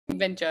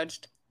been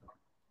judged.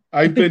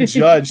 I've been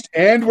judged,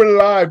 and we're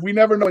live. We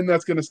never know when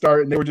that's going to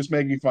start, and they were just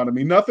making fun of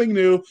me. Nothing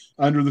new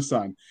under the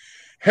sun.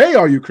 Hey,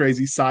 all you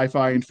crazy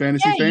sci-fi and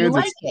fantasy fans. You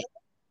like it.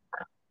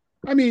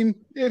 I mean,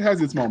 it has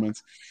its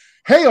moments.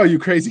 Hey, all you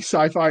crazy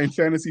sci-fi and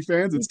fantasy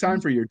fans, it's time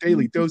for your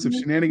daily dose of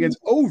shenanigans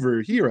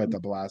over here at the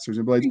Blasters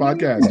and Blades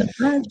podcast.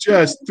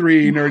 Just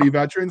three nerdy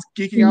veterans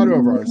geeking out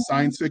over our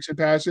science fiction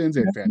passions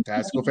and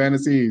fantastical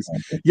fantasies.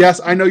 Yes,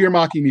 I know you're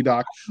mocking me,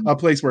 Doc. A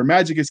place where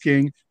magic is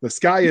king, the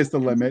sky is the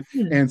limit,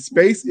 and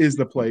space is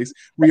the place.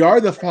 We are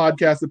the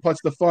podcast that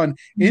puts the fun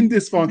in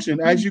dysfunction.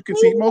 As you can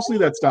see, mostly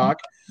that's Doc.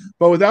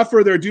 But without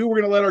further ado,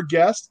 we're going to let our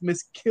guest,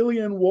 Miss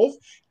Killian Wolf,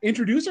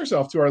 introduce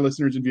herself to our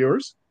listeners and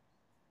viewers.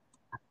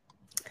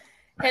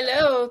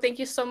 Hello. Thank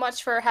you so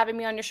much for having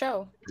me on your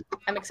show.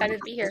 I'm excited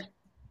to be here.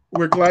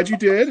 We're glad you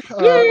did.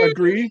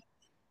 Agree.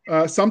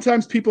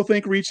 Sometimes people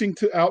think reaching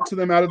out to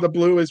them out of the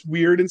blue is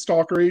weird and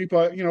stalkery,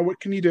 but, you know, what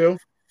can you do?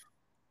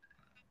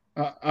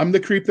 I'm the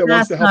creep that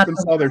wants to help them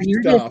sell their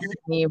stuff.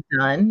 You've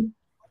done.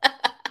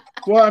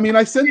 Well, I mean,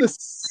 I send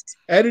this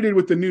edited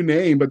with the new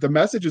name, but the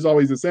message is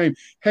always the same.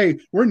 Hey,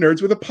 we're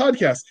nerds with a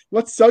podcast.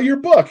 Let's sell your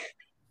book.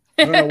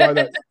 I don't know why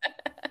that...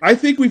 I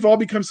think we've all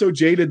become so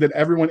jaded that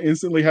everyone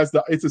instantly has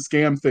it's a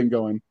scam thing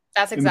going.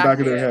 That's exactly in the back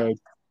of their head.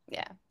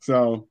 Yeah.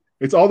 So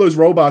it's all those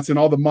robots and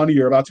all the money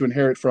you're about to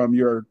inherit from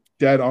your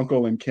dead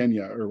uncle in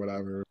Kenya or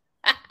whatever.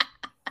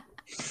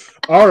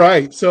 All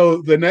right.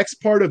 So the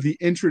next part of the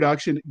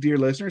introduction, dear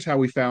listeners, how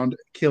we found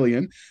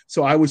Killian.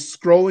 So I was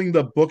scrolling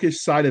the bookish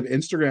side of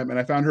Instagram and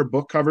I found her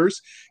book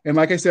covers. And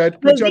like I said,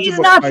 we judge a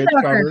book by its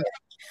cover.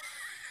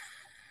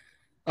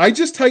 I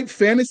just typed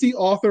fantasy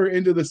author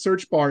into the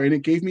search bar and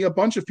it gave me a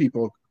bunch of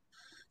people.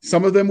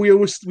 Some of them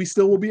we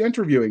still will be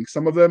interviewing.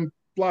 Some of them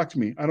blocked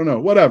me. I don't know,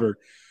 whatever.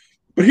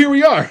 But here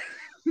we are.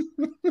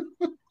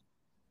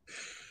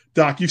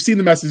 Doc, you've seen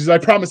the messages. I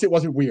promise it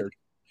wasn't weird.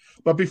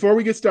 But before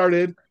we get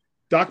started,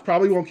 Doc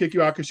probably won't kick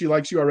you out because she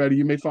likes you already.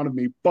 You made fun of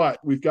me. But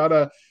we've got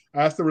to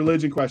ask the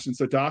religion question.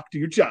 So, Doc, do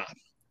your job.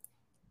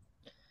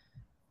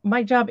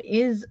 My job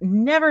is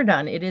never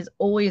done. It is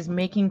always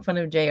making fun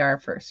of JR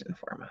first and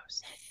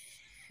foremost.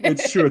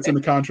 It's true. It's in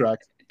the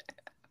contract.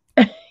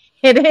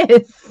 It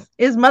is.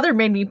 His mother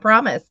made me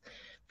promise.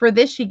 For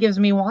this, she gives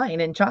me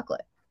wine and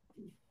chocolate.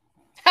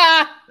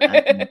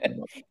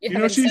 You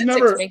know, she's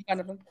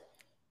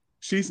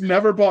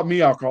never bought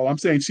me alcohol. I'm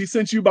saying she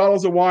sent you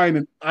bottles of wine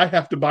and I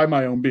have to buy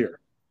my own beer.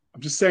 I'm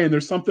just saying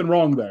there's something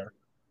wrong there.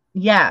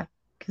 Yeah,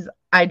 because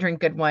I drink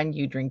good wine,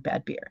 you drink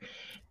bad beer.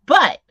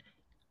 But,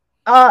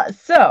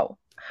 so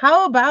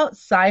how about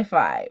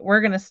sci-fi?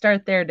 We're going to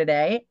start there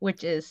today,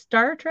 which is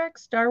Star Trek,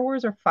 Star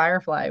Wars, or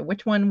Firefly.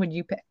 Which one would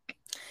you pick?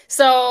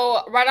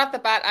 So right off the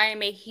bat, I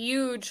am a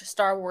huge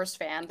Star Wars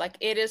fan. Like,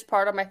 it is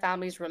part of my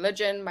family's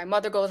religion. My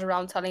mother goes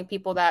around telling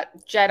people that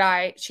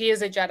she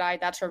is a Jedi.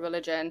 That's her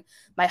religion.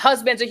 My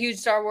husband's a huge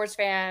Star Wars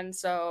fan.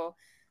 So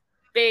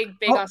big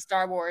on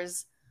Star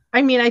Wars.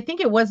 I mean, I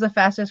think it was the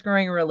fastest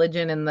growing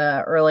religion in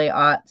the early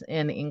aughts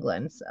in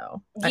England.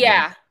 So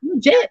yeah,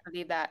 I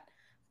believe that.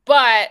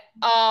 But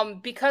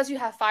because you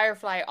have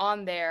Firefly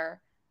on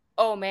there,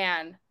 oh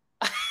man.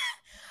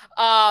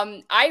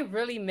 I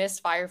really miss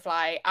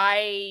Firefly.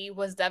 I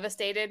was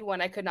devastated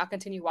when I could not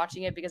continue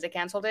watching it because they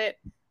canceled it.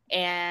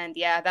 And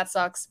yeah, that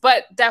sucks.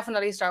 But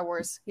definitely Star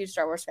Wars. Huge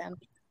Star Wars fan.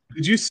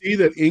 Did you see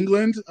that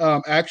England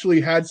actually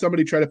had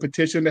somebody try to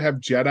petition to have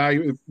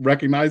Jedi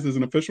recognized as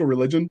an official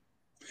religion?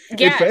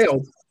 Yes. It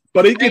failed.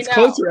 But it gets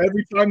closer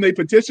every time they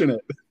petition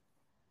it.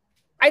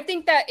 I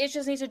think that it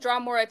just needs to draw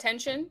more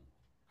attention.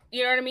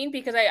 You know what I mean?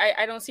 Because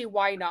I don't see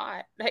why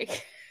not.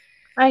 Like,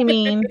 I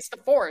mean, it's the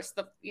Force.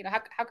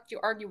 How could you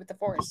argue with the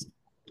Force?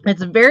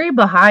 It's very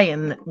Baha'i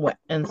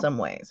in some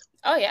ways.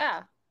 Oh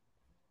yeah,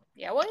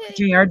 yeah. What?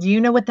 JR, do you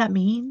know what that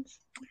means?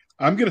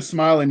 I'm gonna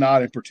smile and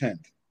nod and pretend.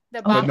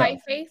 The Baha'i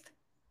faith.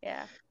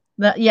 Yeah.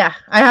 I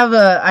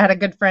had a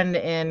good friend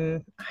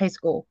in high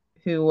school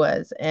who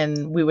was,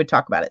 and we would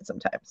talk about it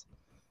sometimes.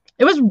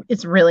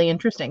 It's really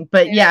interesting,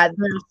 but yeah,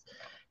 there's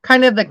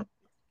kind of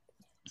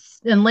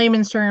in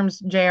layman's terms,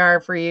 JR,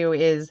 for you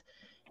is,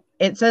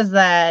 it says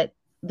that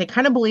they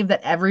kind of believe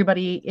that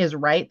everybody is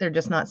right. They're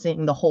just not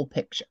seeing the whole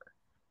picture.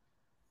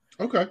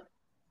 Okay.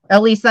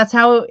 At least that's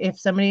how, if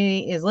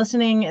somebody is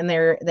listening and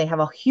they have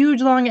a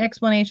huge long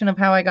explanation of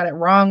how I got it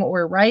wrong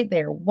or right,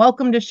 they're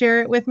welcome to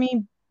share it with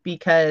me,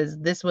 because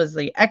this was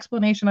the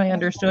explanation I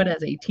understood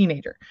as a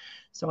teenager.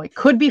 So I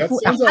could be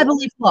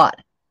heavily flawed.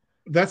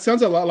 That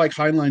sounds a lot like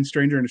Heinlein's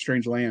Stranger in a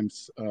Strange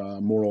Land's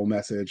moral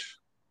message.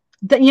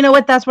 You know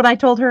what? That's what I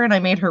told her, and I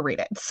made her read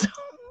it. So.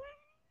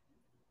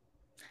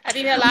 I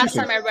think the last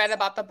time I read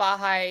about the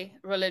Baha'i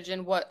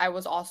religion, I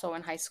was also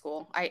in high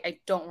school. I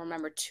don't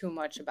remember too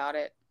much about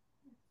it,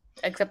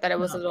 except that it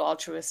was a little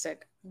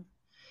altruistic.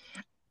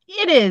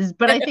 It is,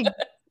 but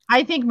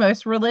I think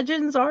most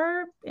religions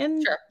are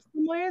in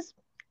some ways.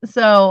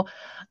 So,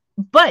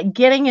 but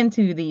getting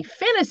into the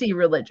fantasy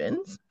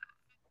religions,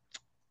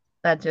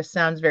 that just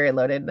sounds very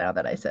loaded now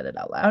that I said it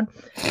out loud.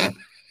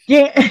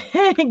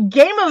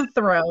 Game of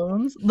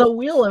Thrones, The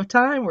Wheel of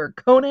Time, or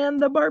Conan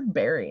the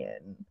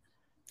Barbarian.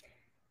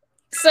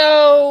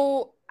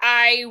 So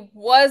I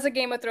was a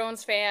Game of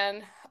Thrones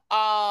fan,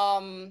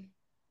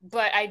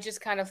 but I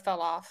just kind of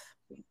fell off.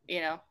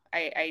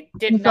 I You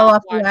did fell not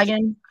off the watch.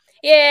 wagon.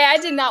 Yeah, I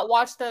did not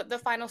watch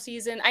the final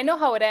season. I know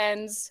how it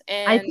ends, I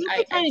and think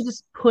they kind of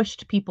just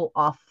pushed people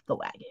off the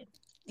wagon.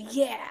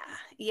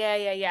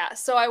 yeah.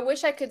 So I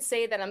wish I could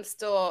say that I'm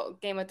still a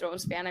Game of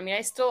Thrones fan. I mean,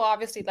 I still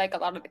obviously like a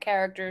lot of the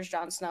characters,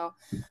 Jon Snow,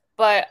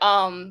 but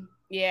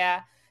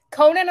yeah,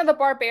 Conan of the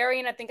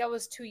Barbarian. I think I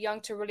was too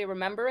young to really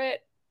remember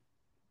it.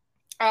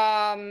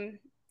 And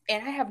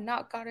I have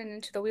not gotten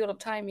into the Wheel of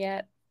Time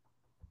yet.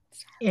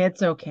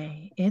 It's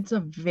okay. It's a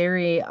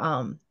very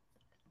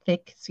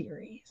thick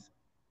series.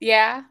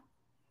 Yeah.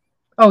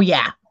 Oh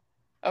yeah.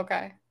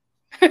 Okay.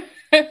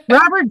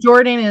 Robert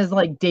Jordan is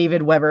like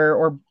David Weber,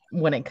 or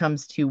when it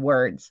comes to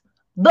words.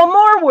 The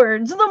more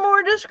words, the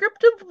more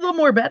descriptive, the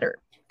more better.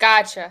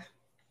 Gotcha.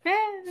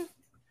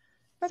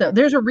 So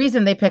there's a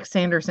reason they picked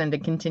Sanderson to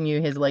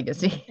continue his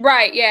legacy.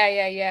 Right.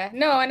 Yeah.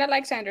 No, and I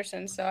like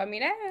Sanderson, so I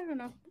mean, I don't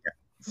know.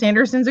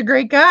 Sanderson's a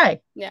great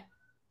guy. Yeah.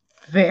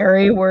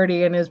 Very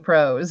wordy in his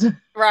prose.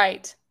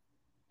 Right.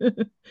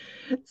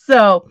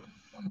 So,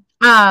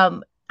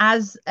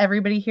 as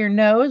everybody here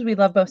knows, we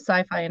love both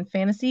sci-fi and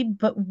fantasy,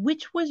 but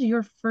which was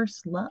your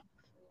first love?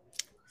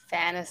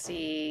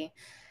 Fantasy.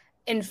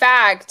 In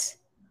fact,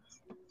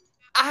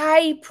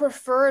 I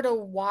prefer to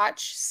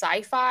watch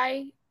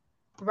sci-fi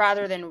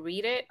rather than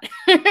read it.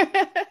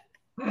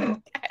 I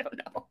don't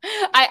know.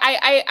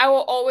 I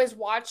will always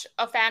watch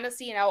a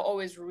fantasy and I will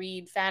always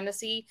read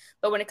fantasy,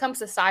 but when it comes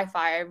to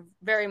sci-fi, I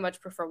very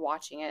much prefer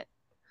watching it.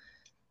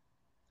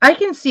 I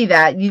can see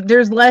that.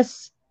 There's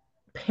less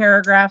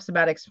paragraphs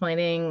about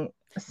explaining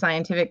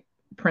scientific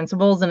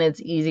principles, and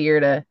it's easier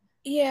to.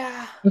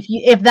 Yeah.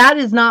 If that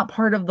is not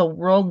part of the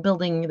world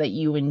building that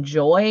you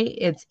enjoy,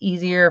 it's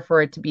easier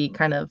for it to be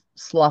kind of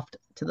sloughed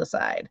to the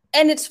side.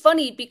 And it's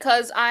funny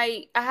because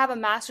I have a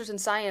master's in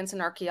science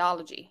and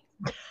archaeology.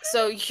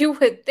 So you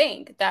would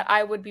think that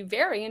I would be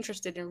very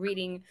interested in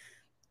reading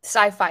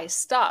sci-fi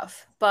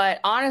stuff, but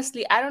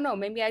honestly, I don't know.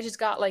 Maybe I just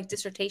got like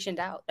dissertationed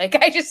out. Like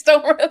I just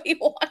don't really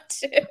want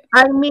to.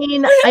 I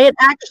mean, it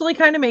actually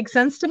kind of makes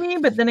sense to me,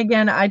 but then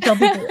again, I tell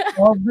people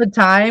all the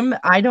time,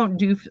 I don't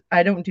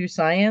do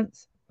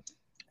science,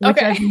 which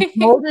Okay. I've been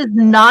told is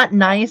not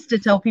nice to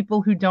tell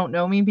people who don't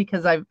know me,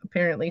 because I've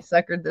apparently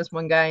suckered this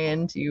one guy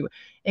into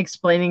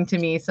explaining to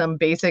me some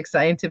basic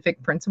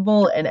scientific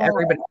principle, and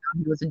everybody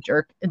thought he was a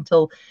jerk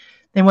until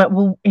they went,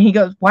 well, and he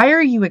goes, why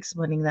are you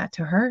explaining that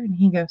to her? And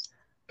he goes,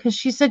 because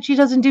she said she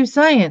doesn't do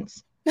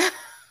science.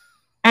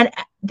 And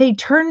they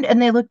turned and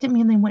they looked at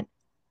me and they went,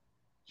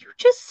 you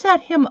just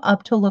set him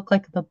up to look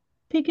like the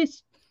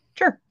biggest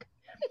jerk.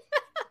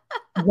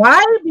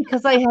 Why?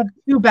 Because I have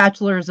 2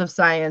 bachelors of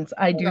science.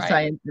 I do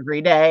science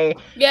every day.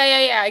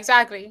 Yeah.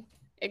 Exactly.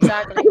 It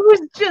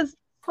was just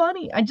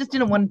funny. I just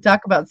didn't want to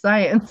talk about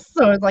science.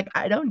 So I was like,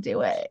 I don't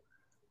do it.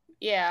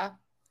 Yeah.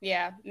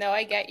 No,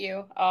 I get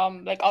you.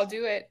 Like I'll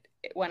do it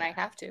when I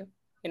have to.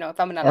 If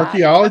I'm in a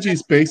archaeology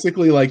is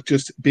basically like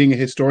just being a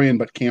historian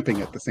but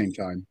camping at the same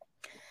time.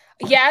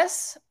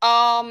 Yes.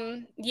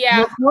 Yeah.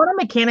 Well, quantum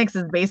mechanics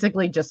is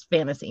basically just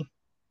fantasy.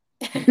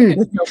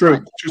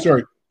 True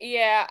story.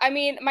 Yeah, I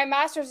mean, my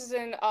master's is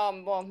in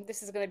well,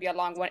 this is going to be a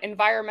long one,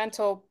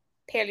 environmental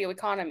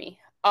paleoeconomy.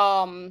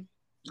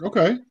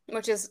 Okay.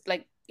 Which is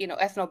like,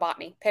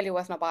 ethnobotany,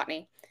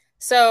 paleoethnobotany.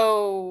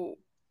 So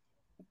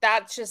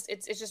that's just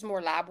it's just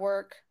more lab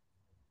work.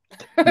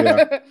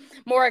 Yeah.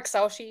 More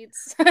Excel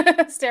sheets,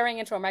 staring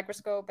into a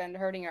microscope and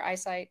hurting your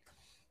eyesight.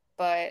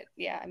 But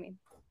yeah, I mean,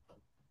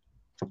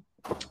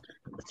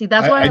 see,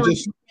 that's why I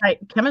just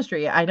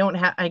chemistry.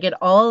 I get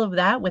all of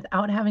that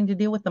without having to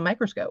deal with the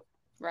microscope.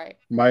 Right.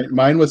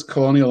 Mine was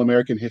colonial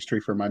American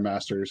history for my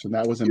master's, and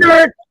that was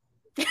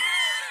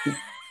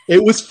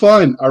it was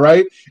fun, all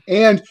right?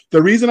 And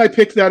the reason I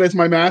picked that as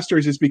my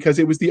master's is because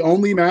it was the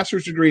only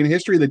master's degree in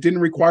history that didn't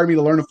require me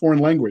to learn a foreign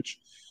language.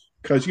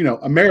 Because,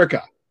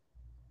 America.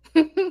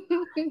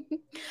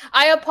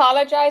 I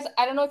apologize.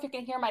 I don't know if you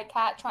can hear my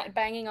cat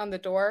banging on the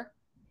door.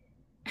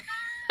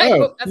 I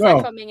hope that's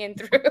not coming in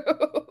through.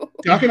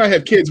 Doc and I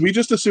have kids. We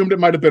just assumed it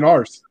might have been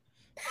ours.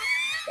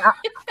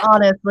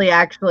 Honestly,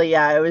 actually,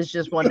 yeah. I was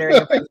just wondering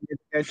if I could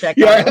go check.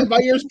 Yeah, my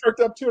ears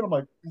perked up too, and I'm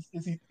like,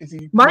 is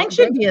he? Mine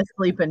should be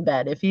asleep in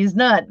bed. If he's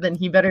not, then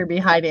he better be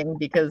hiding,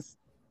 because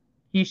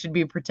he should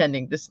be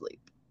pretending to sleep.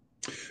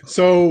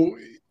 So,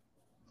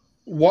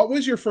 what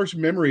was your first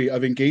memory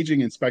of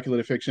engaging in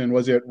speculative fiction?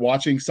 Was it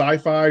watching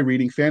sci-fi,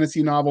 reading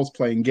fantasy novels,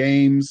 playing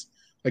games?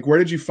 Like, where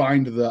did you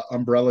find the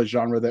umbrella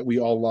genre that we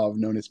all love,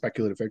 known as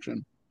speculative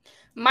fiction?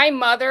 My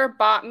mother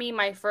bought me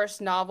my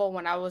first novel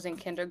when I was in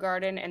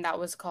kindergarten, and that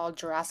was called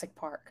Jurassic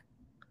Park.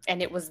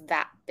 And it was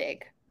that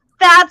big.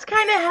 That's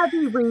kind of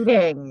heavy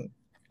reading.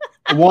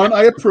 One,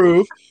 I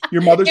approve.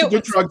 Your mother's a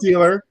good drug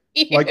dealer.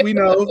 Huge. Like we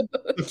know,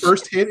 the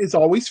first hit is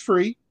always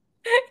free.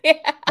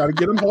 Yeah. Gotta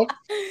get them hooked.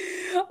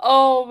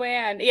 Oh,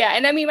 man. Yeah.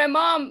 And I mean, my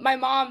mom,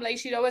 like,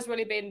 she'd always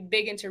really been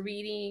big into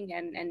reading,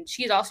 and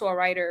she's also a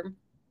writer.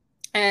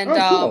 And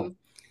cool.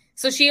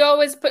 So she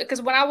always put, because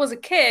when I was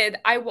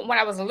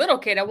a little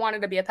kid, I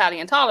wanted to be a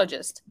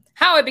paleontologist.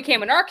 How I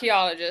became an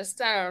archaeologist,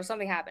 I don't know,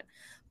 something happened.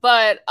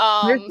 But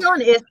there's no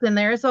an is in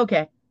there. It's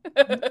okay.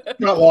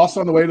 Got lost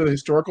on the way to the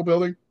historical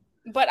building.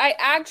 But I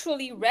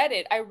actually read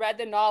it. I read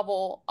the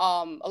novel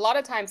a lot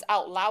of times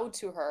out loud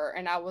to her,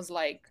 and I was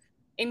like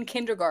in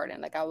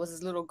kindergarten, like I was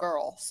this little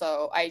girl.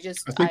 So I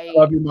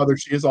love your mother.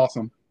 She is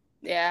awesome.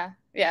 Yeah,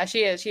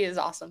 she is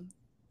awesome.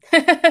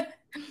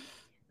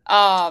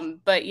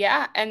 But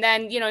yeah, and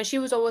then she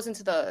was always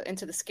into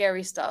the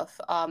scary stuff.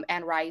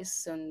 Anne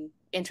Rice and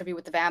Interview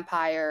with the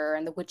Vampire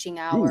and The Witching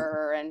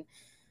Hour and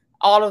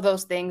all of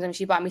those things. And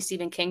she bought me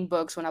Stephen King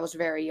books when I was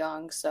very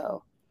young.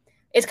 So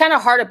it's kind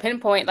of hard to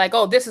pinpoint, like,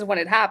 oh, this is when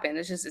it happened.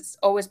 It's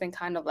always been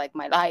kind of like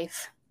my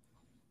life.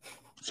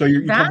 So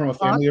you come from a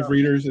family of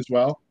readers as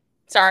well?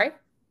 Sorry?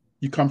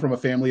 You come from a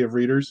family of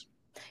readers?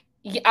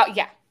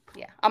 Yeah.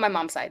 On my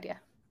mom's side, yeah.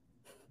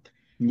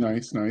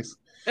 Nice.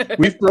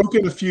 We've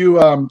broken a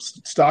few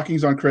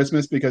stockings on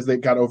Christmas because they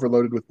got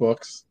overloaded with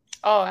books.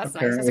 Oh, that's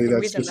nice. That's a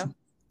good reason, though.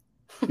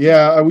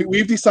 Yeah,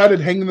 we've decided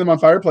hanging them on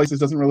fireplaces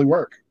doesn't really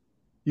work.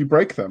 You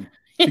break them.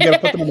 You got to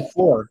put them on the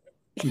floor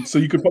so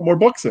you can put more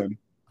books in.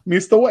 I mean,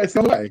 it's the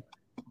way.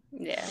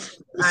 Yeah.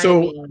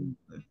 So,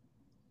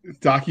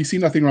 Doc, you see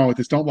nothing wrong with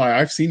this. Don't lie.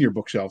 I've seen your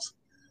bookshelves.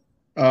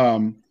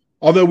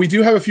 Although we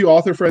do have a few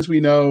author friends we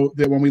know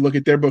that when we look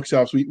at their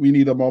bookshelves, we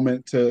need a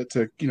moment to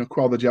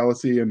quell the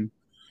jealousy and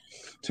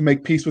to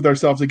make peace with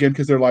ourselves again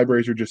because their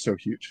libraries are just so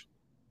huge.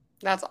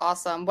 That's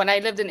awesome. When I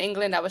lived in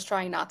England, I was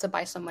trying not to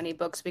buy so many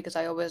books because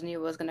I always knew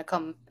I was going to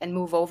come and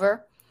move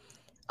over.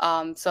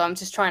 So I'm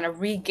just trying to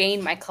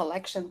regain my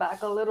collection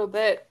back a little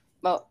bit.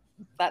 Well,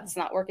 that's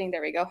not working.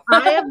 There we go.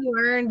 I have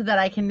learned that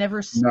I can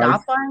never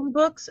stop buying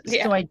books.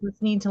 Yeah. So I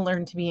just need to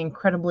learn to be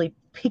incredibly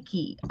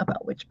picky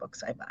about which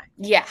books I buy.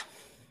 Yeah.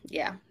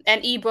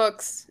 And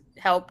ebooks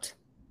helped.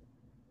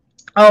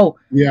 Oh.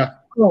 Yeah.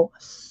 Oh,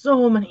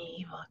 so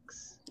many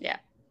ebooks. Yeah.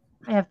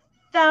 I have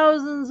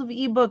thousands of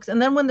ebooks.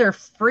 And then when they're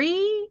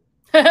free,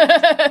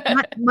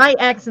 my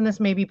ex, and this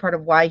may be part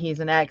of why he's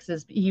an ex,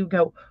 is you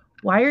go,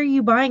 why are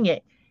you buying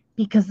it?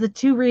 Because the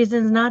 2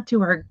 reasons not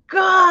to are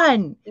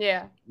gone.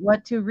 Yeah.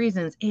 What 2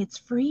 reasons? It's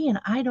free and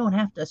I don't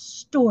have to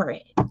store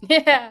it.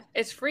 Yeah,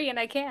 it's free and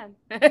I can.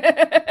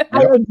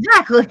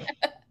 Exactly.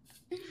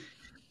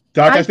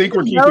 Doc, I think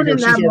we're keeping her. In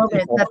that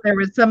moment that there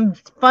was some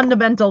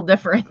fundamental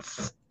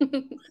difference.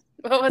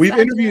 We've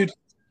interviewed.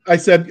 I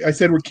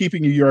said we're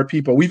keeping you. You're our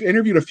people. We've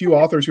interviewed a few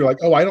authors who are like,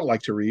 oh, I don't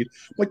like to read.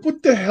 I'm like,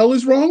 what the hell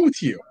is wrong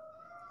with you?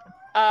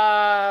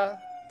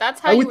 That's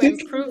how you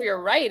improve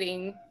your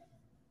writing.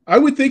 I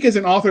would think as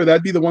an author,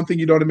 that'd be the one thing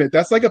you don't admit.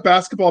 That's like a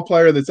basketball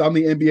player that's on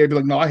the NBA be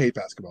like, no, I hate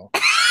basketball.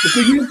 So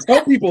you didn't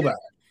tell people that.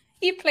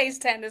 He plays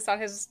tennis on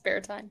his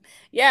spare time.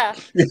 Yeah.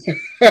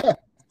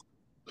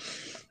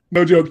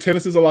 No joke.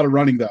 Tennis is a lot of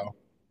running, though.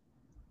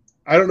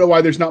 I don't know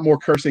why there's not more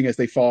cursing as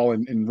they fall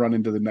and run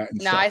into the net.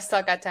 And stuff. I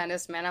suck at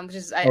tennis, man. I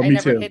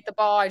never hit the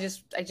ball. I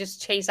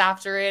just chase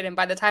after it, and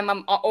by the time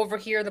I'm over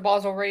here, the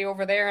ball's already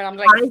over there, and I'm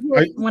like.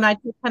 When I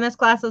took tennis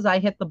classes, I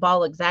hit the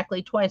ball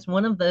exactly twice.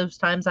 One of those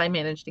times, I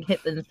managed to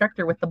hit the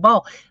instructor with the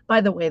ball. By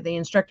the way, the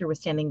instructor was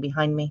standing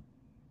behind me.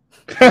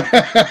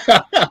 That's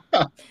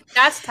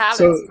talent.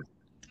 So,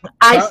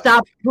 I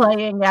stopped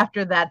playing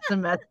after that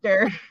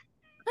semester.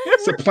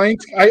 So playing,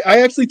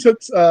 I actually took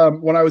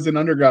when I was in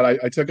undergrad,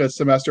 I took a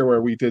semester where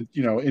we did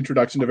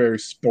introduction to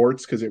various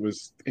sports because it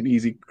was an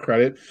easy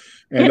credit,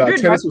 and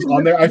tennis was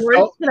on there.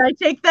 Can I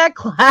take that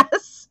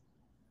class?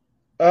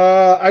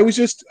 I was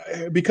just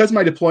because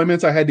my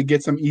deployments, I had to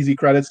get some easy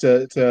credits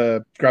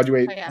to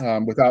graduate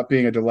without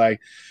being a delay.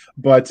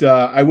 But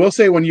I will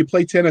say, when you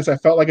play tennis, I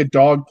felt like a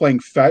dog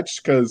playing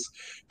fetch because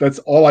that's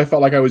all I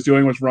felt like I was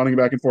doing was running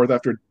back and forth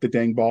after the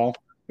dang ball.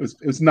 It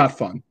was not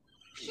fun.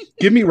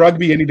 Give me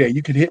rugby any day.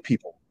 You can hit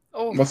people.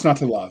 Oh, what's not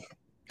to love?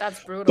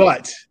 That's brutal.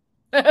 But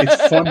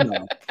it's fun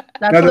now.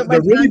 That's now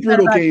the really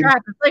brutal game.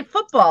 It's like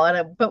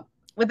football, but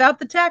without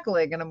the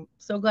tackling. And I'm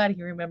so glad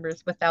he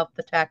remembers without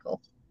the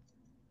tackle.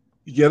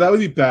 Yeah, that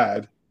would be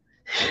bad.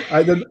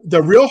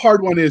 The real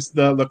hard one is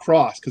the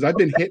lacrosse because I've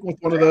been hit with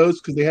one of those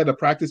because they had a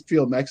practice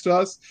field next to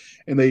us,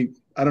 and I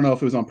don't know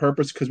if it was on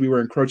purpose because we were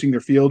encroaching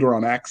their field or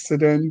on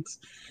accident,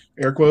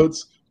 air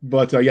quotes.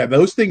 But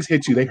those things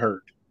hit you. They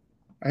hurt.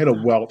 I had a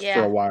welt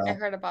for a while. I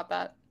heard about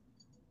that.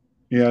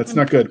 Yeah, it's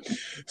not good.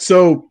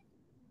 So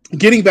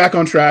getting back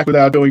on track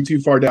without going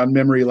too far down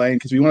memory lane,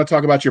 because we want to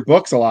talk about your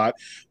books a lot.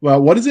 Well,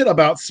 what is it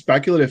about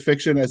speculative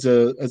fiction as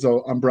a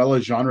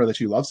umbrella genre that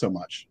you love so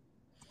much?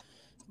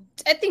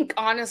 I think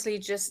honestly,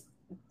 just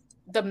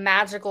the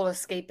magical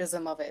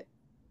escapism of it.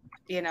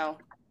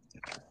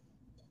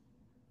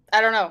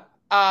 I don't know.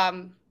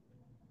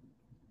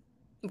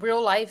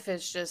 Real life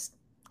is just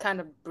kind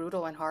of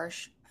brutal and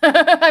harsh.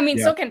 I mean,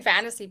 so can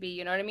fantasy be,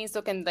 you know what I mean?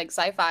 So can like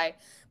sci-fi,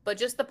 but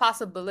just the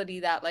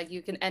possibility that like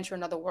you can enter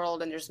another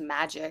world and there's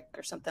magic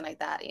or something like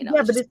that,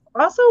 Yeah, but it's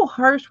also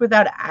harsh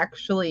without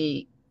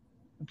actually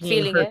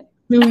feeling it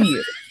to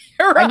you.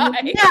 Right.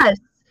 I mean,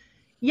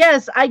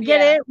 yes, I get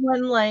it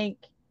when like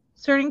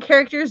certain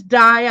characters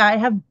die. I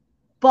have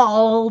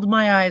bawled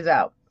my eyes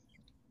out.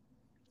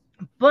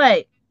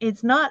 But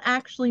it's not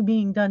actually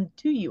being done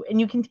to you, and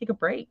you can take a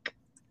break.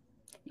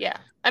 Yeah.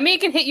 I mean,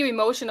 it can hit you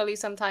emotionally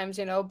sometimes,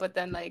 but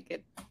then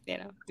like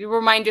you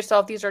remind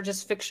yourself these are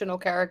just fictional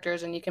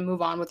characters and you can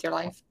move on with your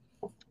life.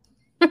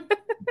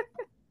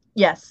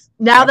 Yes.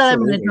 Now that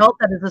I'm an Absolutely. adult,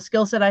 that is a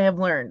skill set I have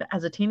learned.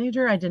 As a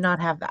teenager, I did not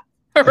have that.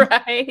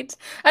 Right.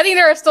 I think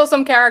there are still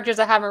some characters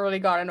I haven't really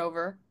gotten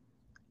over,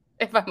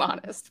 if I'm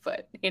honest,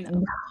 but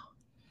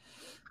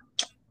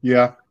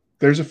Yeah,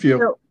 there's a few.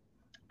 So,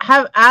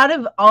 out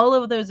of all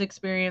of those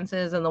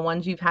experiences and the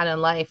ones you've had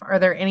in life, are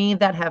there any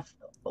that have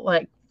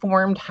like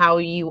formed how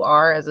you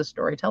are as a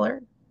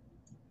storyteller?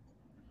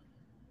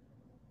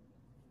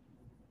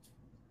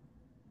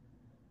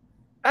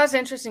 That's an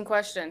interesting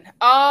question.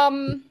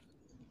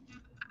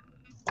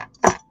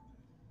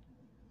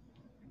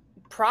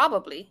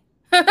 Probably.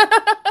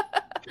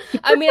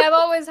 I mean, I've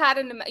always had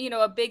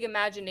a big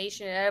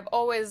imagination, and I've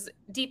always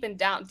deep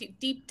down,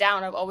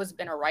 I've always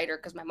been a writer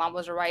because my mom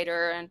was a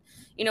writer, and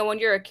when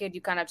you're a kid,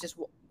 you kind of just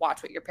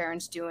watch what your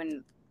parents do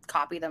and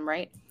copy them,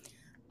 right?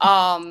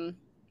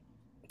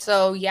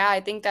 So yeah,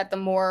 I think that the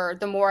more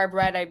I've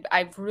read,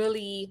 I've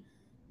really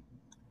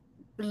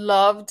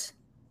loved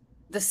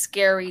the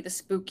scary, the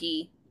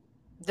spooky,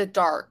 the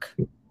dark.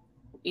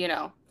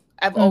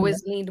 I've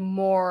always leaned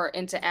more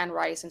into Anne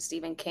Rice and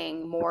Stephen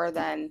King more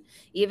than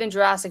even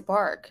Jurassic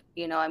Park.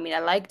 I mean, I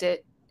liked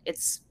it.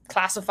 It's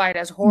classified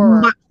as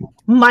horror.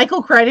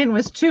 Michael Crichton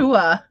was too,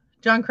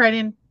 John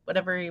Crichton,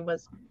 whatever he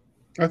was.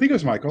 I think it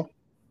was Michael.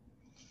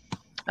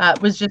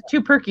 Was just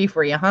too perky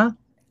for you, huh?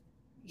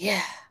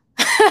 Yeah.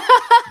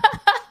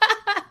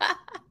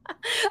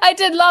 I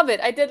did love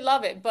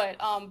it.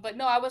 But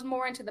no, I was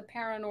more into the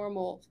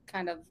paranormal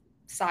kind of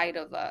side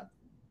of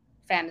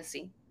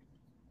fantasy.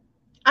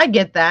 I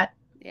get that.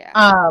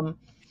 Yeah.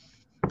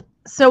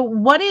 So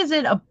what is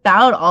it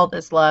about all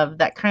this love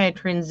that kind of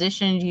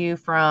transitioned you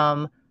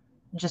from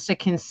just a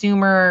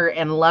consumer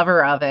and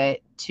lover of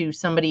it to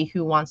somebody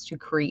who wants to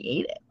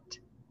create it?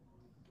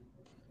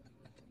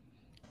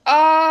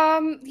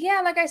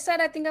 Yeah, like I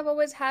said, I think I've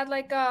always had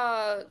like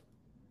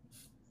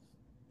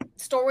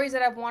stories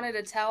that I've wanted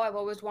to tell. I've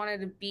always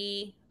wanted to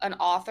be an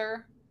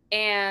author.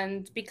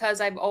 And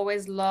because I've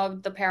always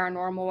loved the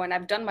paranormal and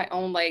I've done my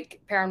own like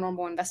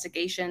paranormal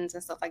investigations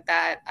and stuff like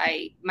that,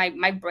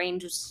 my brain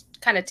just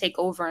kind of take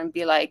over and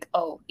be like,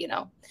 oh,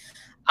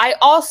 I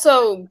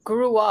also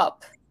grew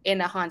up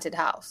in a haunted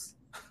house.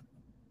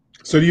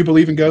 So do you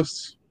believe in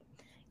ghosts?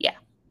 Yeah.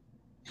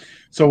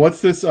 So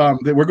what's this?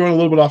 We're going a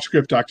little bit off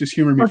script, Doc. Just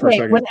humor me for a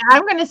second.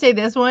 I'm going to say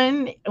this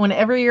one.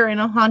 Whenever you're in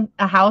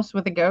a house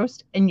with a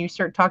ghost and you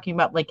start talking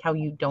about like how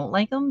you don't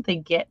like them, they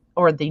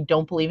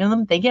don't believe in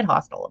them, they get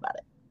hostile about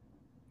it.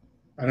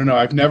 I don't know.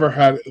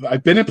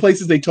 I've been in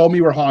places they told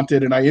me were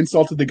haunted, and I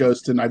insulted the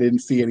ghost, and I didn't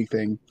see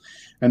anything,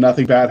 and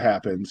nothing bad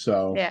happened.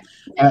 So yeah.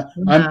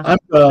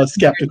 I'm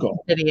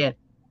skeptical. Idiot.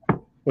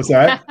 What's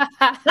that?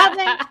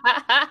 Nothing.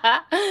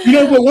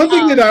 But one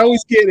thing that I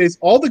always get is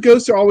all the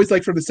ghosts are always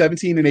like from the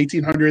 17 and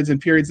 1800s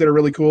and periods that are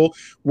really cool.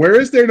 Where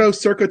is there no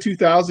circa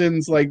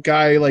 2000s like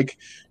guy like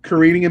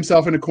careening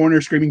himself in a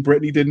corner screaming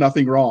Britney did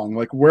nothing wrong?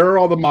 Like where are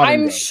all the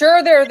modern ghosts?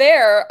 Sure they're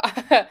there.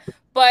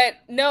 But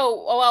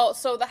no, well,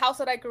 so the house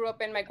that I grew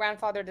up in, my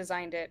grandfather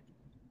designed it.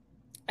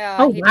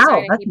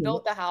 He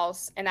built the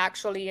house, and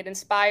actually it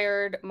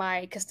inspired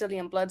my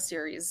Castilian Blood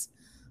series.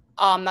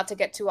 Not to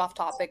get too off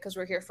topic because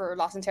we're here for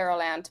Lost in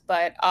Terrorland,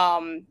 but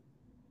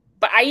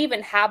I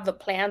even have the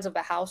plans of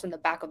the house in the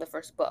back of the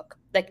first book.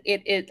 Like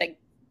like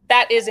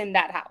that is in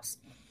that house.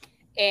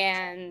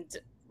 And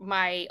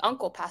my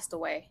uncle passed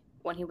away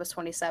when he was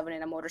 27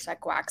 in a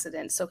motorcycle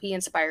accident, so he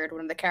inspired one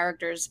of the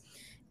characters.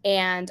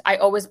 And I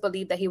always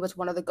believed that he was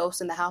one of the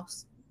ghosts in the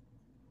house.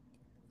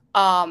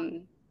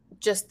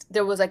 Just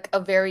there was like a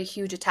very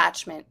huge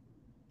attachment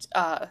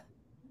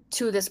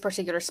to this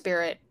particular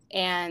spirit,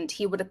 and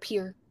he would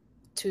appear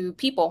to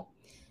people,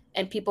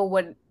 and people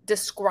would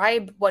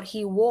describe what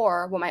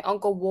my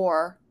uncle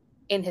wore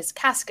in his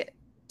casket: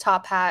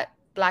 top hat,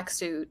 black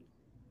suit,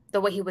 the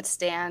way he would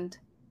stand.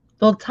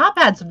 The top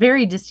hat's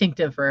very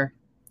distinctive for.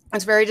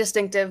 It's very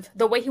distinctive.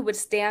 The way he would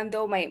stand,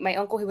 though, my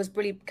uncle, he was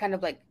really kind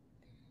of like,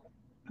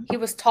 he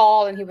was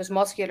tall and he was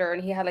muscular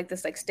and he had like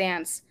this like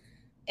stance,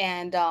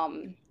 and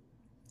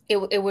it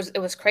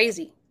was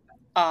crazy.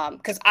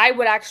 Because I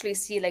would actually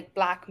see like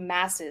black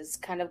masses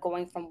kind of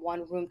going from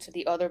one room to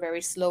the other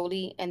very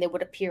slowly, and they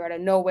would appear out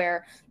of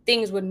nowhere.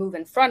 Things would move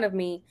in front of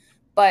me,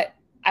 but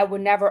I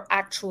would never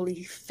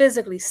actually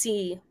physically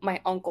see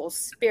my uncle's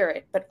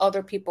spirit, but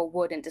other people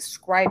would and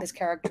describe his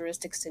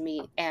characteristics to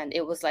me. And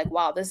it was like,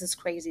 wow, this is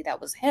crazy.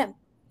 That was him.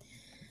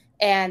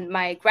 And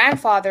my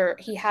grandfather,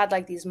 he had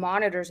like these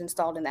monitors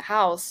installed in the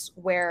house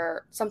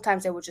where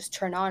sometimes they would just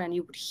turn on and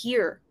you would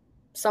hear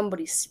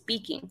somebody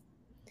speaking.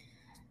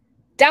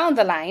 Down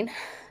the line,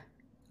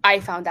 I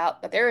found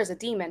out that there is a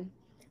demon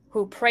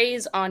who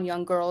preys on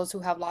young girls who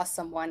have lost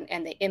someone,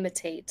 and they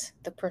imitate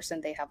the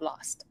person they have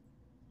lost.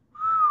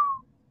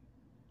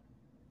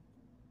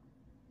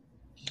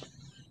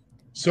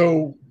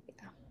 So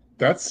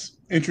That's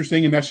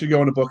interesting, and that should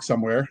go in a book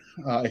somewhere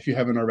if you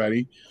haven't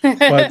already.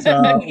 But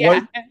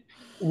Yeah.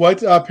 what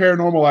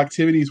paranormal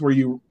activities were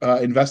you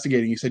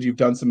investigating? You said you've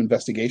done some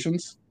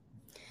investigations.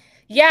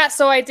 Yeah,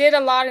 so I did a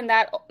lot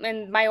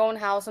in my own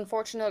house.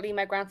 Unfortunately,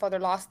 my grandfather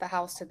lost the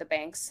house to the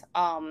banks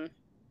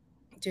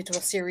due to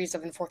a series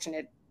of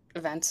unfortunate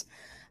events.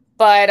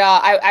 But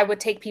I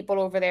would take people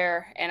over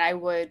there and I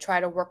would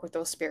try to work with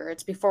those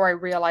spirits before I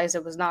realized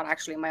it was not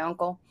actually my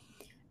uncle.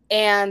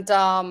 And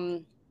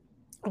so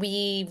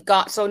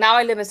now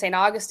I live in St.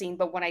 Augustine,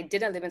 but when I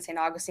didn't live in St.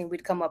 Augustine,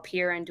 we'd come up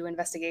here and do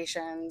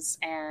investigations,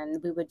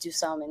 and we would do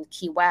some in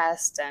Key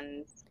West,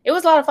 and it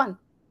was a lot of fun.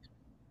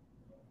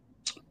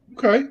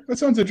 Okay, that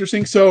sounds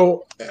interesting.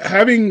 So,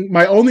 having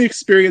my only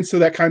experience of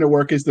that kind of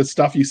work is the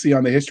stuff you see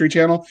on the History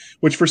Channel,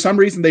 which for some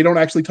reason they don't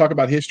actually talk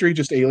about history,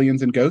 just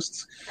aliens and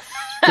ghosts.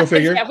 Go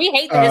figure. Yeah, we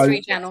hate the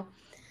History Channel.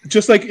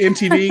 Just like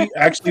MTV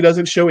actually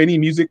doesn't show any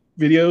music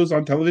videos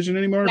on television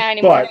anymore. Not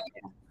anymore.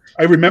 But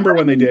I remember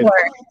when they did.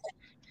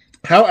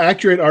 How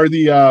accurate are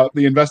the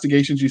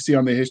investigations you see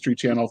on the History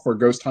Channel for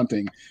ghost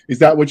hunting? Is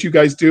that what you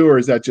guys do, or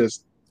is that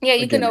just... Yeah,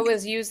 you can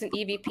always use an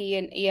EVP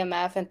and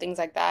EMF and things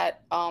like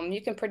that.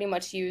 You can pretty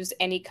much use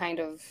anything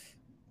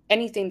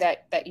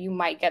that you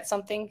might get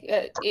something.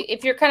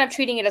 If you're kind of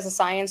treating it as a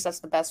science, that's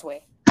the best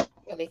way,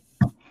 really.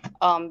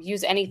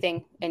 Use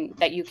anything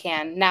that you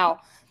can.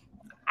 Now,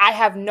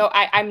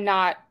 I'm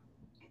not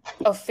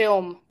a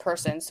film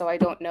person, so I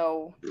don't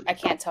know. I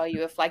can't tell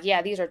you if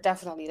these are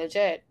definitely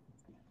legit,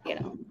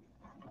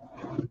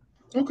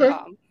 Okay.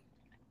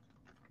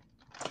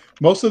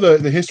 Most of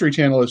the History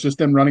Channel is just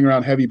them running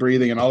around heavy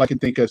breathing, and all I can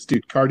think of is,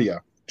 dude, cardio.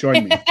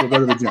 Join me. We'll go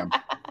to the gym.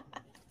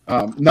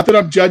 Not that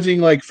I'm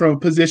judging from a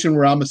position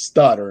where I'm a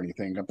stud or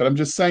anything, but I'm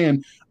just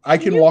saying I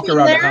can walk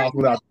around the house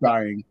without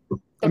dying.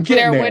 The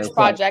Blair Witch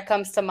Project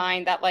comes to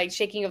mind, that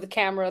shaking of the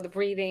camera, the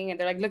breathing, and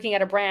they're looking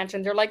at a branch,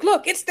 and they're like,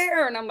 "Look, it's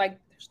there," and I'm like,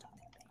 "There's nothing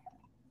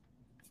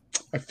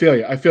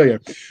there." I feel you.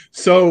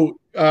 So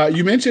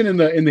you mentioned in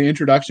the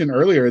introduction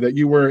earlier that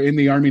you were in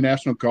the Army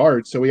National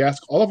Guard. So we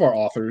ask all of our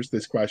authors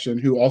this question,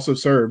 who also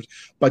served.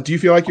 But do you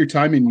feel like your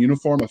time in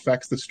uniform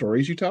affects the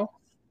stories you tell?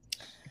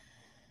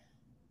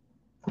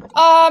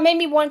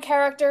 Maybe one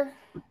character,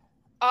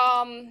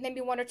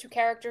 maybe one or two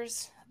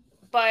characters.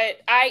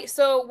 But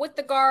with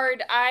the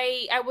Guard,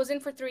 I was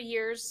in for 3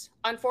 years.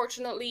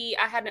 Unfortunately,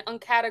 I had an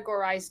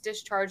uncategorized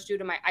discharge due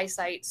to my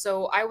eyesight,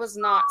 so I was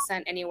not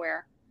sent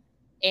anywhere.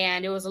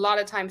 And it was a lot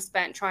of time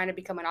spent trying to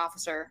become an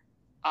officer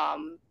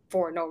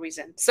for no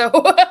reason. So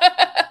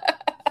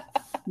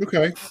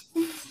okay.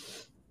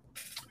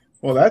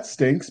 Well, that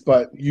stinks,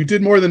 but you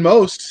did more than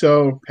most.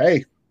 So,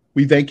 hey,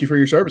 we thank you for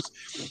your service.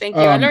 Thank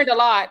you. I learned a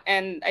lot,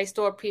 and I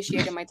still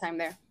appreciated my time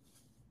there.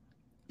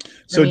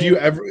 So do you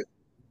ever...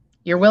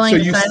 You're willing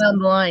to sign on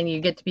the line.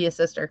 You get to be a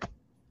sister.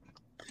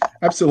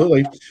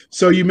 Absolutely.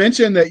 So you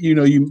mentioned that,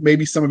 you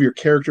maybe some of your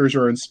characters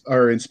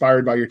are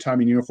inspired by your time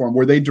in uniform.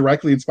 Were they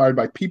directly inspired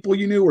by people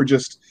you knew, or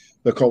just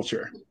the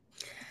culture?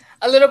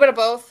 A little bit of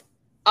both.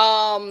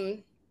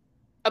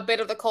 A bit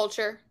of the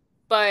culture,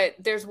 but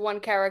there's one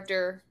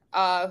character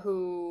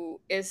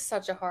who is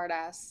such a hard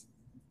ass.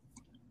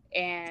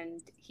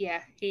 And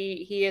yeah,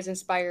 he is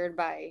inspired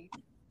by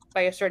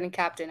a certain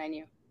captain I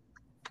knew.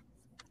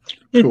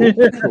 Cool.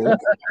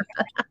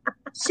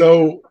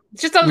 So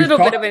just a little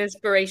bit of an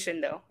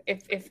inspiration, though.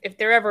 If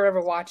they're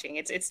ever watching,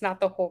 it's not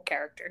the whole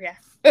character. Yeah.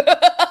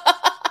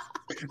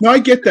 No, I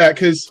get that,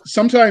 because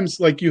sometimes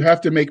you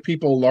have to make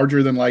people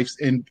larger than life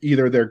in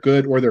either their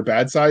good or their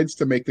bad sides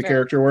to make the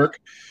character work.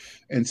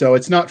 And so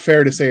it's not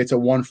fair to say it's a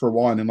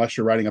 1-for-1 unless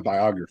you're writing a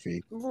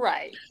biography.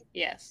 Right.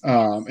 Yes.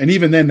 And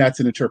even then, that's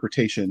an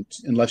interpretation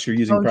unless you're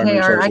using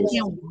primary sources. I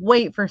can't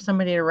wait for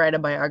somebody to write a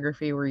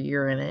biography where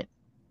you're in it.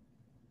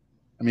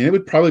 I mean, it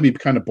would probably be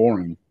kind of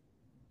boring.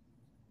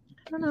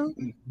 I don't know.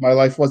 My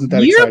life wasn't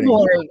that exciting. You're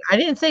boring. I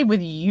didn't say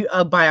with you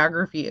a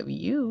biography of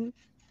you.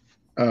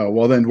 Oh,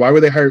 well then why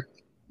would they hire...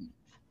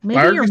 Maybe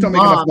biographies don't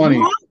make enough money.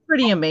 Mom's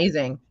pretty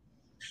amazing.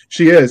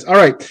 She is. All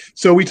right.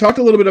 So we talked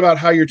a little bit about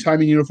how your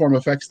time in uniform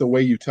affects the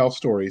way you tell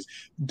stories.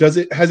 Has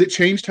it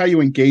changed how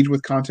you engage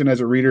with content as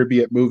a reader, be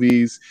it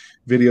movies,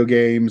 video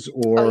games,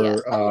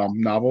 or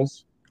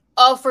novels?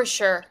 Oh, for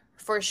sure.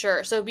 For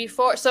sure. So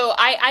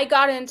I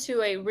got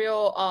into a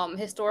real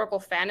historical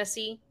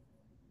fantasy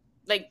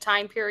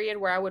time period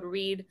where I would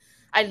read.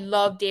 I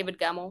love David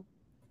Gemmell,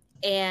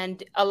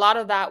 and a lot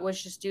of that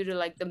was just due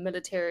to the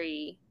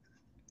military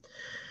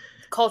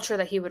culture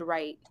that he would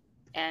write,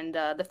 and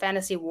the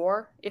fantasy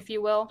war, if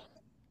you will.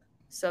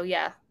 So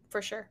yeah,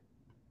 for sure.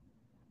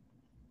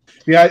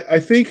 Yeah, I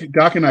think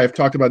Doc and I have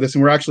talked about this,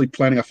 and we're actually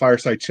planning a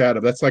fireside chat.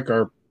 That's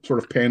our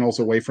sort of panels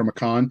away from a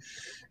con.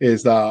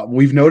 Is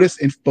we've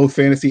noticed in both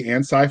fantasy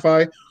and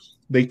sci-fi,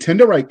 they tend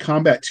to write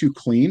combat too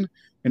clean,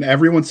 and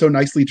everyone's so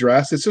nicely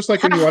dressed. It's just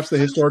like when you watch the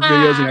historic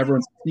videos and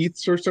everyone's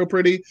teeth are so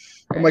pretty.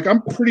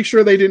 I'm pretty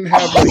sure they didn't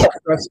have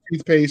fresh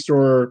toothpaste,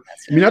 or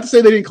not to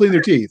say they didn't clean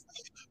their teeth,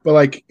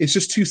 but it's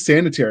just too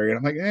sanitary. And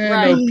I'm like,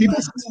 no, people.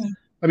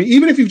 I mean,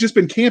 even if you've just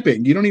been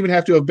camping, you don't even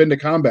have to have been to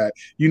combat.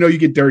 You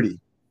get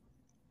dirty.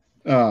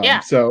 Yeah.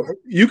 So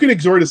you can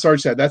exhort a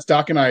Sarge set. That's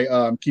Doc and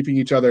I keeping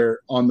each other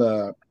on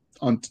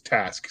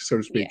task, so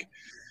to speak. Yeah.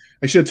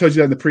 I should have told you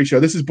that in the pre-show.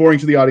 This is boring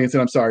to the audience,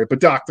 and I'm sorry. But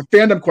Doc, the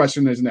fandom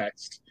question is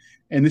next.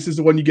 And this is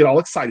the one you get all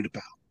excited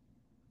about.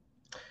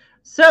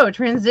 So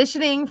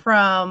transitioning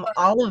from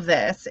all of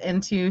this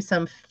into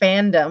some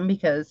fandom,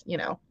 because,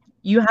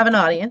 you have an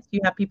audience,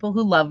 you have people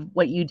who love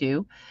what you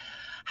do.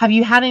 Have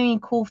you had any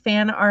cool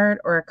fan art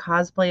or a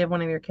cosplay of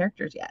one of your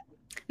characters yet?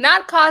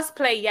 Not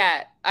cosplay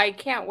yet. I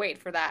can't wait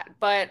for that.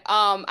 But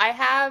I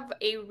have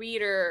a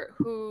reader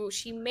who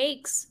she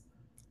makes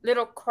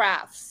little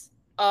crafts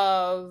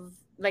of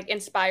like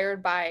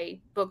inspired by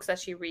books that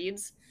she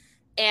reads.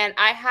 And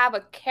I have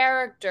a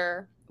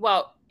character,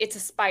 well, it's a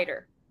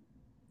spider.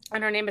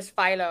 And her name is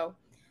Philo.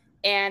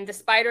 And the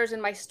spiders in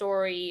my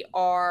story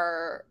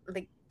are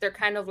like they're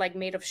kind of like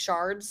made of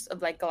shards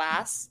of like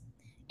glass.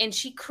 And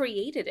she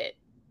created it.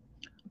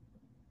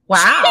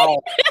 Wow.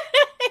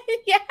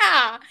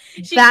 Yeah.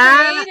 She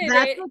That's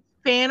created it.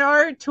 Fan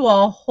art to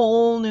a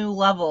whole new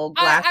level.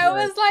 I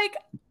was like,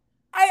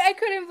 I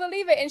couldn't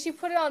believe it. And she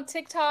put it on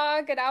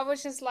TikTok and I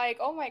was just like,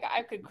 oh my God,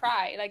 I could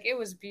cry. Like it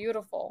was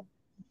beautiful.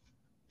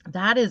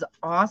 That is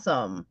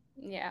awesome.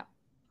 Yeah.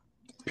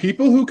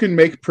 People who can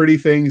make pretty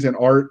things and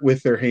art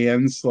with their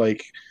hands,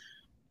 like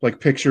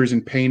pictures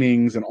and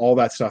paintings and all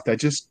that stuff, that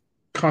just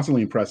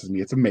constantly impresses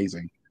me. It's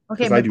amazing.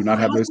 Okay, because I do not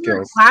have those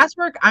skills.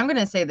 Glasswork, I'm going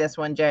to say this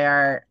one,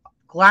 JR.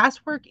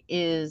 Glasswork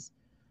is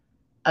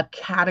a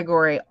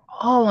category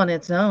all on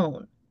its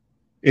own.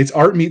 It's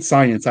art meets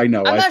science. I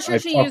know. I'm not sure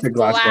she used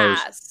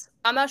glass.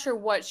 I'm not sure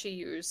what she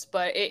used,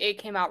 but it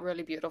came out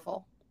really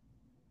beautiful.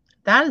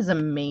 That is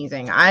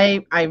amazing.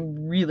 I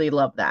really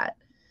love that.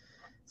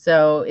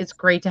 So it's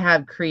great to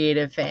have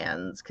creative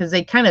fans because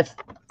they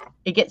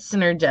it gets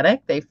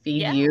synergetic. They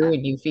feed you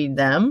and you feed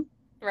them.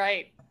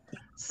 Right.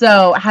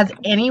 So has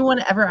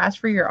anyone ever asked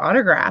for your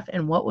autograph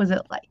and what was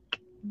it like?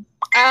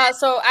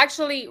 So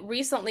actually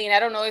recently, and I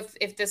don't know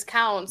if this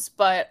counts,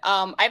 but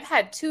I've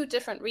had 2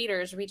 different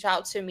readers reach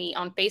out to me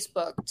on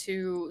Facebook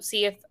to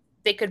see if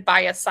they could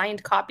buy a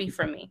signed copy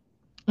from me.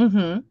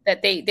 Mm-hmm.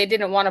 That they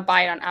didn't want to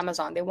buy it on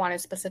Amazon. They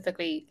wanted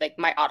specifically like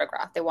my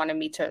autograph. They wanted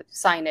me to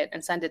sign it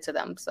and send it to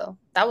them. So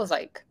that was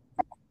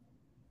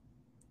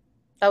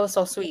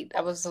so sweet.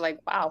 I was like,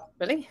 wow,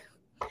 really?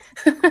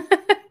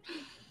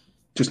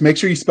 Just make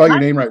sure you spell your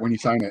name right when you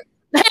sign it.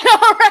 I know,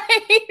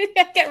 right?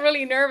 I get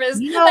really nervous.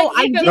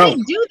 I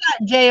didn't do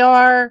that,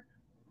 JR.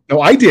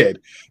 No, I did.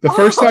 The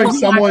first time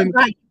someone...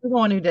 You're the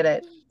one who did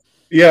it.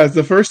 Yeah,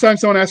 the first time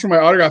someone asked for my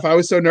autograph, I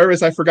was so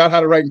nervous I forgot how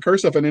to write in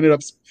cursive and ended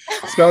up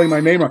spelling my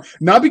name wrong.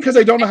 Not because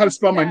I don't know how to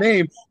spell my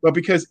name, but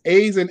because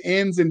A's and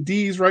N's and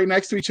D's right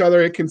next to each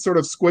other, it can sort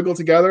of squiggle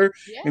together.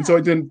 Yeah. And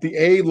so the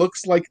A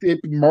looks like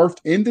it morphed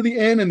into the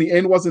N and the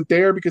N wasn't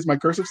there because my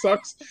cursive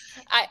sucks.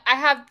 I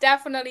have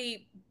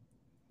definitely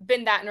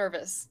been that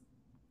nervous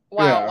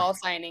while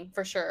signing,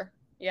 for sure.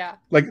 Yeah.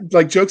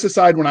 Like jokes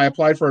aside, when I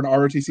applied for an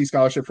ROTC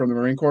scholarship from the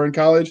Marine Corps in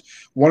college,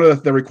 one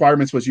of the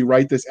requirements was you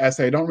write this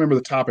essay. I don't remember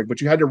the topic, but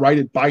you had to write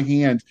it by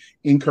hand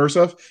in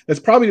cursive. That's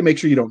probably to make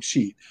sure you don't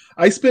cheat.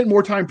 I spent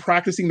more time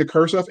practicing the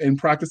cursive and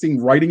practicing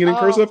writing it in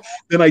cursive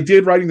than I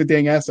did writing the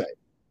dang essay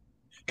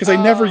because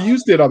I never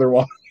used it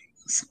otherwise.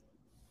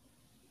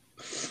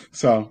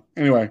 So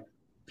anyway.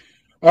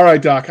 All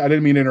right, Doc, I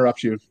didn't mean to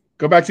interrupt you.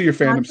 Go back to your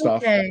fandom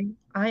stuff. Okay.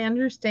 I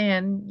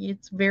understand.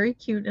 It's very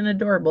cute and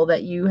adorable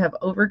that you have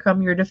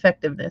overcome your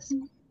defectiveness.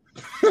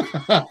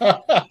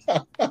 But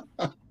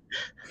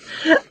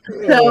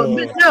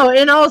no,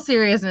 in all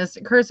seriousness,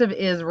 cursive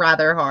is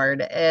rather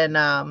hard. And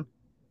and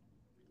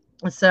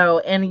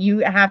you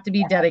have to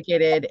be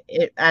dedicated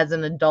as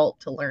an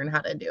adult to learn how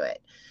to do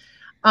it.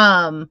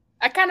 I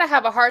kind of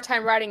have a hard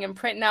time writing in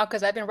print now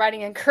because I've been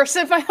writing in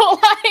cursive my whole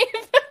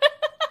life.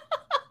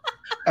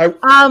 I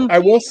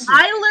will.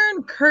 I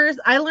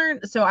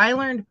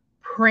learned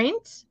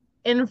print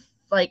in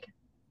like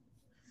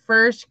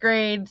first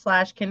grade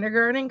 /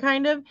 kindergarten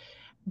kind of,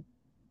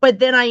 but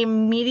then I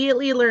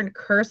immediately learned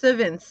cursive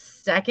in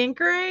second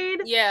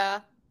grade. Yeah.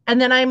 And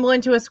then I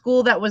went to a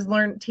school that was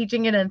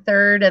teaching it in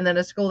third, and then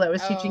a school that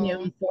was teaching it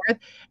in fourth.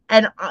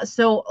 And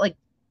so like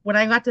when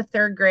I got to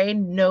third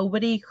grade,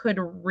 nobody could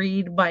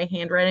read my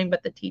handwriting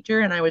but the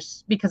teacher, and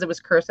because it was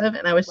cursive,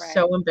 and I was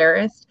so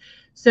embarrassed.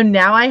 So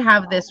now I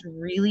have this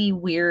really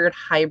weird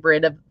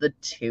hybrid of the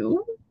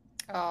two.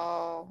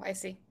 Oh, I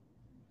see.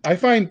 I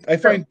find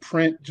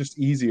print just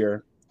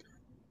easier.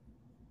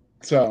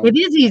 So it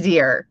is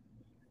easier.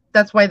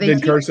 That's why they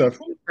teach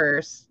cursive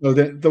first. So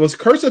those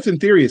cursive in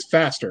theory is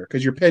faster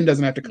because your pen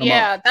doesn't have to come up.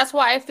 Yeah, that's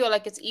why I feel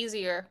like it's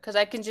easier because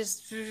I can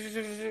just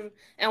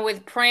and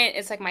with print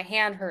it's like my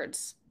hand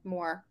hurts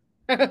more.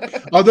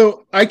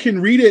 Although I can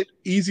read it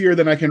easier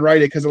than I can write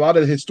it because a lot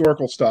of the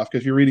historical stuff,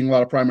 because you're reading a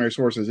lot of primary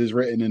sources, is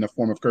written in a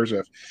form of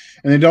cursive.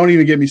 And then don't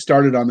even get me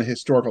started on the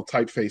historical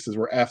typefaces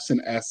where F's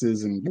and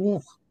S's and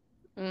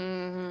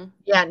mm-hmm.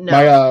 Yeah,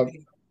 no.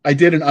 I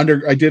did an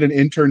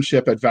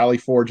internship at Valley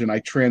Forge and I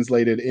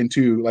translated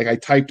into I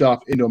typed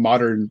up into a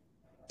modern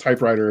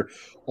typewriter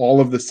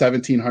all of the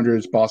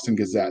 1700s Boston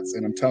Gazettes,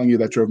 and I'm telling you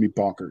that drove me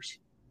bonkers.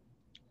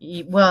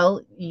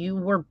 Well, you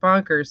were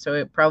bonkers, so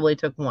it probably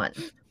took one.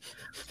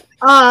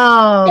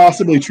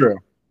 Possibly true.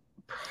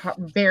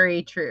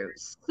 Very true.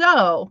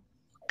 So,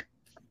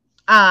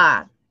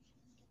 that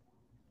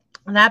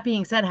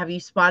being said, have you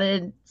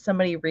spotted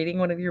somebody reading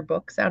one of your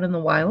books out in the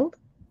wild?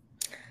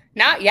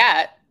 Not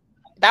yet.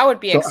 That would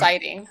be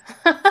exciting.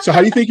 So how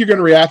do you think you're going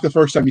to react the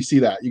first time you see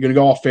that? You're going to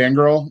go all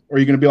fangirl, or are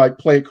you going to be like,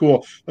 play it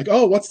cool? Like,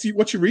 oh, what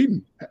you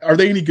reading? Are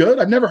they any good?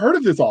 I've never heard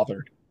of this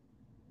author.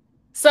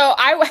 So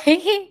I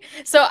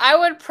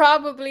would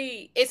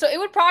probably, it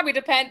would probably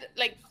depend,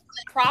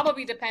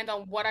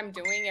 on what I'm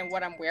doing and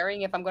what I'm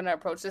wearing if I'm going to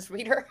approach this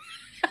reader.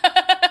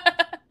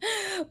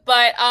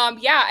 But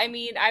yeah, I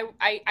mean,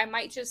 I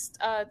might just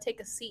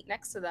take a seat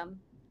next to them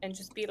and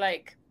just be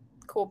like,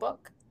 cool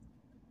book.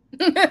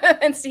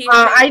 And see.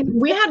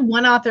 We had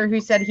one author who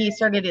said he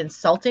started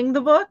insulting the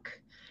book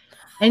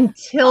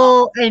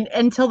until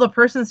the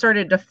person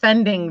started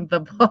defending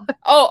the book.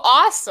 Oh,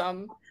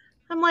 awesome.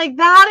 I'm like,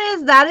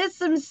 that is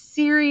some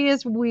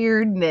serious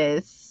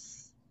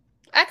weirdness.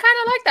 I kind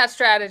of like that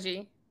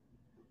strategy.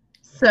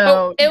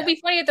 So it would be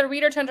funny if the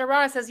reader turns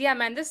around and says, yeah,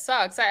 man, this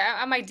sucks.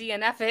 I might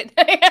DNF it.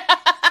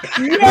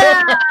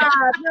 Yeah.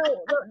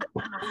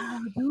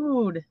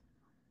 No, dude.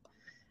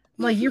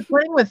 I'm like, you're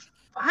playing with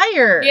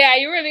fire. Yeah,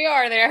 you really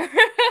are there.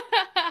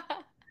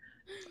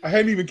 I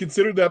hadn't even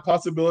considered that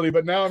possibility,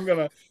 but now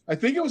I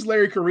think it was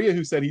Larry Correia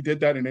who said he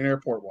did that in an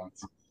airport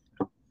once.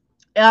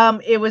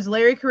 It was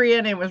Larry Correia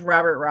and it was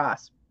Robert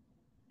Ross.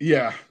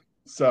 Yeah.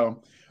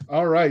 So,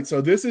 all right.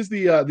 So this is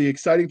the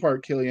exciting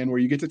part, Killian, where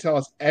you get to tell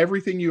us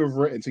everything you have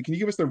written. So can you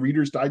give us the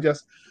Reader's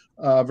Digest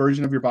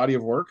version of your body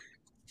of work?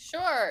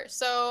 Sure.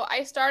 So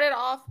I started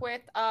off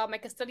with my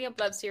Castilian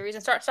Blood series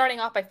and starting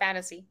off by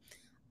fantasy.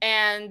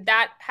 And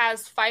that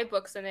has 5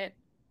 books in it.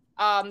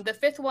 The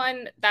 5th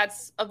one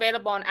that's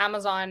available on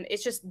Amazon,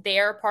 it's just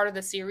their part of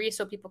the series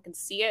so people can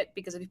see it,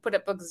 because if you put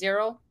it book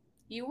 0,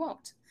 you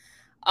won't.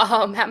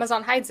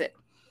 Amazon hides it.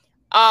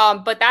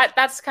 But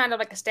that's kind of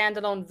like a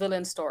standalone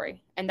villain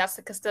story, and that's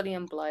the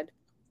Castilian Blood.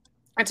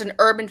 It's an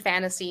urban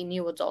fantasy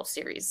new adult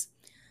series.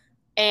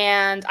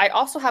 And I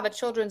also have a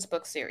children's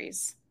book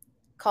series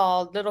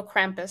called Little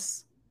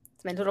Krampus.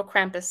 It's my Little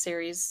Krampus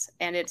series,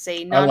 and it's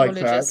a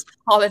non-religious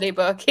holiday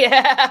book.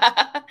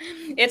 Yeah,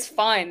 it's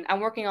fun. I'm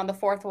working on the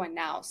 4th one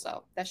now,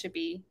 so that should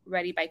be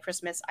ready by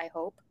Christmas, I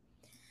hope.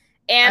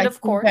 And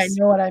of course, I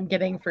know what I'm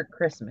getting for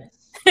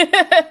Christmas.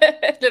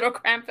 Little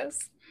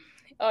Krampus.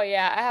 Oh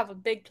yeah, I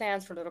have big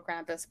plans for Little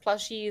Krampus,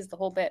 plushies, the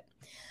whole bit.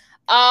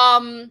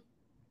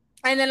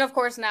 And then of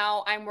course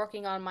now I'm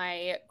working on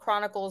my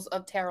Chronicles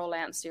of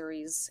Tarotland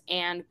series,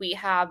 and we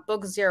have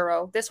book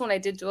 0. This one I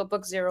did do a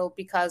book 0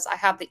 because I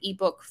have the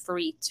ebook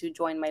free to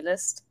join my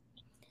list,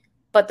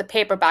 but the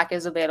paperback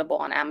is available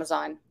on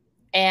Amazon.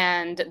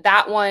 And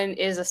that one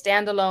is a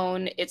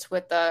standalone. It's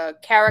with a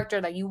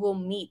character that you will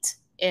meet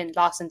in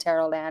Lost in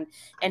Tarotland,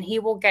 and he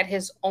will get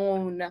his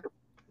own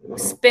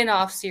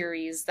spin-off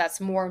series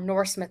that's more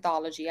Norse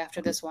mythology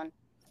after this one.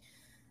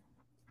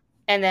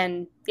 And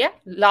then, yeah,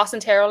 Lost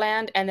in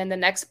Tarotland, and then the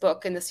next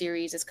book in the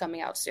series is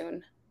coming out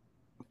soon,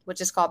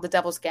 which is called The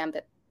Devil's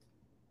Gambit.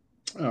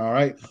 All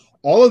right.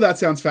 All of that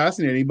sounds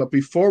fascinating, but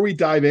before we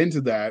dive into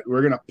that,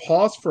 we're going to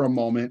pause for a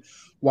moment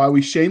while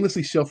we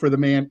shamelessly shill for the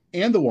man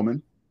and the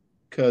woman,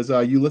 because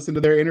you listened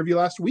to their interview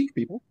last week,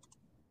 people.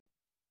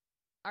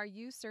 Are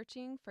you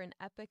searching for an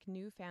epic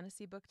new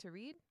fantasy book to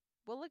read?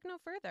 Well, look no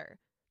further.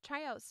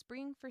 Try out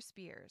Spring for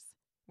Spears,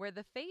 where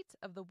the fate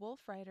of the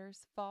Wolf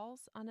Riders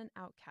falls on an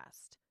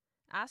outcast.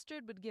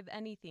 Astrid would give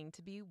anything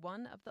to be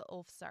one of the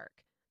Ulfsark,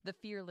 the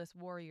fearless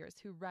warriors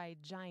who ride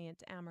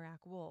giant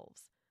Amarak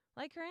wolves.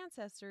 Like her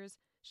ancestors,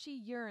 she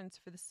yearns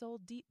for the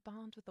soul-deep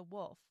bond with the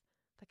wolf,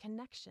 the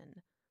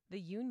connection, the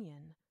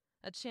union,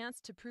 a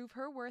chance to prove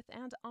her worth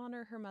and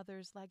honor her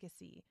mother's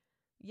legacy.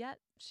 Yet,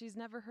 she's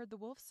never heard the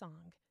wolf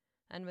song,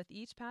 and with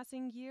each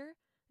passing year,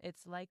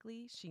 it's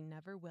likely she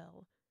never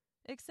will.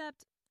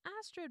 Except,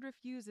 Astrid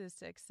refuses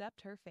to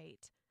accept her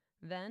fate.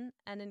 Then,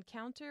 an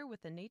encounter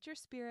with a nature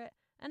spirit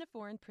and a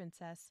foreign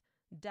princess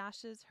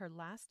dashes her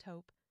last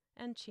hope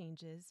and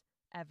changes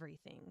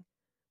everything.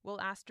 Will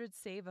Astrid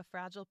save a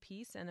fragile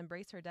peace and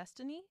embrace her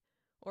destiny?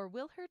 Or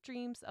will her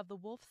dreams of the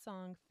wolf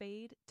song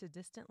fade to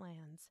distant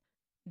lands?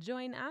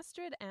 Join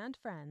Astrid and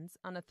friends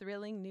on a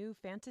thrilling new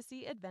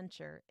fantasy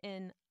adventure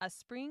in A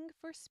Spring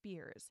for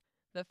Spears,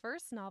 the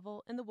first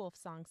novel in the Wolf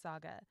Song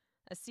saga,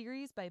 a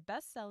series by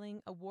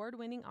best-selling,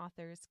 award-winning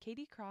authors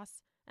Katie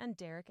Cross and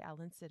Derek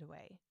Allen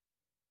Sidaway.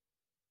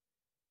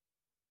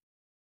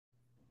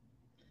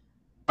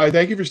 I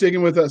thank you for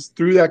sticking with us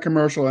through that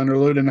commercial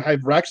interlude, and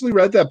I've actually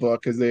read that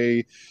book because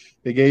they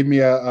gave me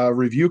a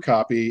review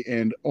copy,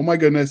 and oh my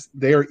goodness,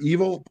 they are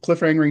evil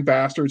cliffhangering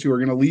bastards who are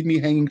going to leave me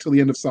hanging till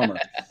the end of summer.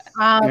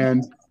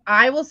 And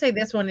I will say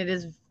this one: it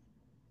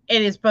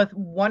is both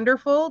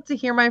wonderful to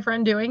hear my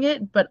friend doing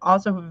it, but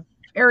also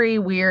very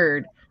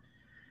weird.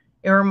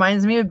 It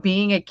reminds me of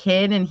being a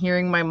kid and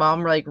hearing my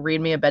mom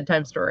read me a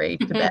bedtime story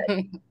to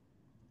bed.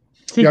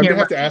 Yeah, I'm gonna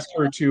have to ask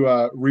her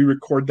to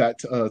re-record that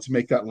to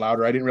make that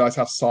louder. I didn't realize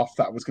how soft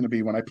that was going to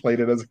be when I played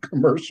it as a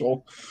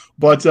commercial.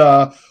 But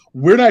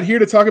we're not here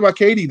to talk about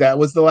Katie. That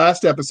was the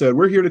last episode.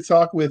 We're here to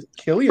talk with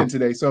Killian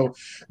today. So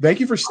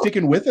thank you for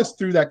sticking with us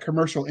through that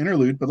commercial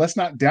interlude. But let's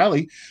not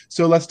dally.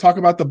 So let's talk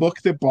about the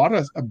book that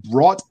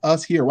brought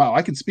us here. Wow,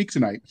 I can speak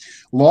tonight.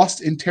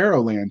 Lost in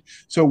Tarot Land.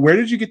 So where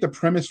did you get the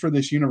premise for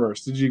this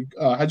universe?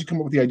 How'd you come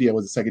up with the idea?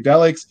 Was it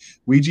psychedelics,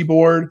 Ouija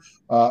board?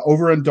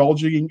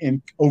 Overindulging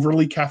in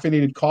overly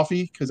caffeinated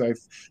coffee, because I've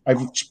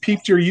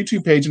peeped your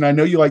YouTube page and I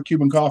know you like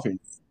Cuban coffee.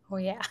 Oh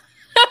yeah.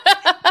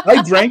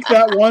 I drank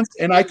that once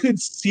and I could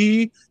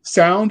see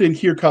sound and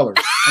hear colors.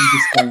 I'm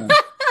just saying.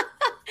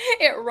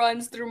 It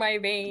runs through my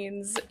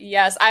veins.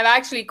 Yes, I've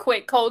actually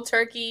quit cold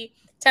turkey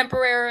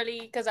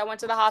temporarily because I went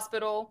to the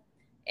hospital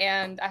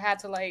and I had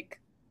to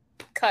like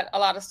cut a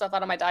lot of stuff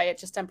out of my diet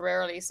just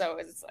temporarily. So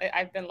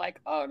I've been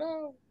like, oh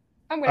no.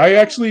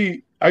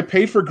 I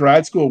paid for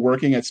grad school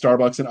working at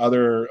Starbucks and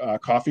other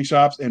coffee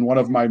shops, and one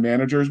of my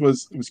managers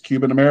was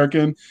Cuban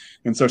American,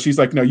 and so she's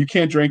like, "No, you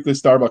can't drink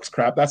this Starbucks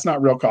crap. That's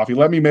not real coffee.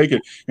 Let me make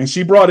it." And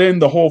she brought in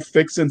the whole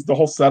fixins, the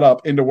whole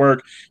setup into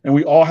work, and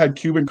we all had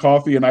Cuban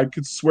coffee, and I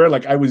could swear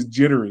like I was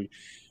jittery.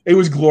 It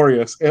was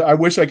glorious. I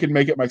wish I could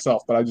make it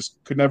myself, but I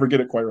just could never get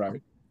it quite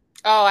right.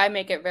 Oh, I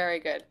make it very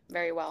good,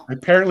 very well. I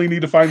apparently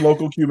need to find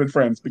local Cuban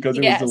friends because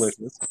it was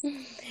delicious.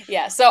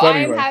 Yeah, so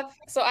anyway.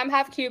 I'm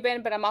half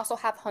Cuban, but I'm also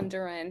half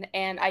Honduran,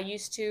 and I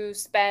used to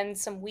spend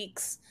some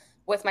weeks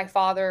with my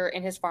father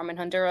in his farm in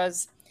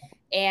Honduras,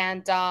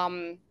 and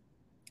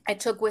I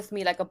took with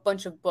me like a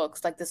bunch of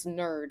books, like this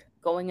nerd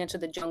going into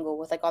the jungle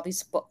with like all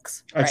these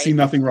books. I see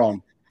nothing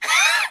wrong.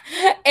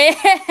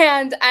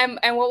 And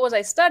what was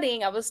I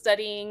studying? I was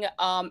studying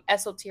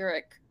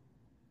esoteric,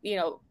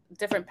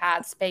 different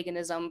paths,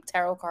 paganism,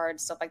 tarot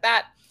cards, stuff like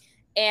that.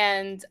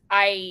 And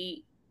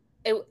I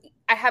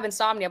have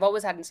insomnia. I've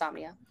always had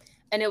insomnia.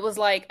 And it was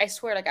like, I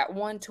swear, like at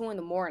 1, 2 in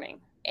the morning.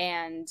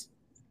 And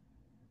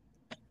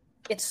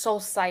it's so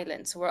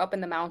silent. So we're up in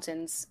the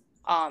mountains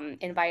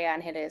in Valle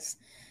Angeles.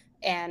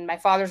 And my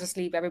father's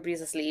asleep.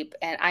 Everybody's asleep.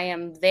 And I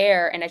am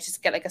there. And I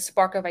just get like a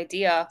spark of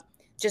idea.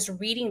 Just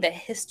reading the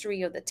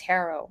history of the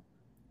tarot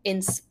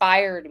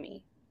inspired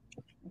me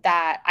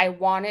that I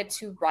wanted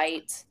to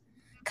write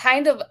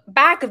kind of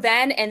back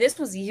then, and this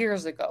was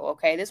years ago,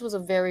 okay? This was a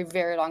very,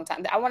 very long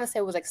time. I want to say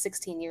it was like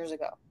 16 years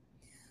ago.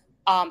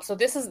 So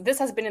this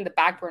has been in the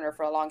back burner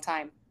for a long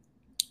time.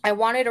 I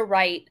wanted to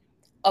write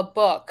a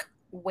book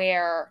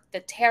where the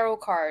tarot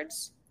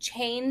cards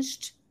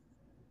changed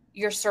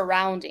your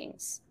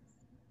surroundings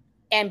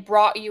and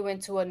brought you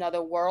into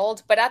another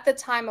world. But at the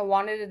time, I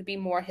wanted it to be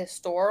more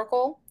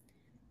historical,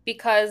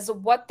 because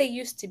what they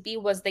used to be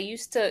was they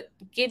used to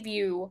give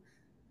you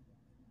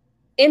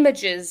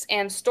images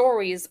and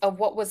stories of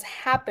what was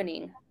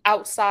happening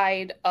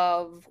outside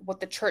of what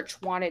the church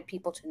wanted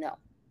people to know.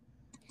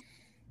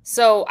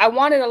 So I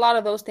wanted a lot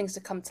of those things to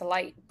come to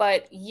light.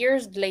 But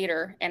years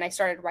later, and I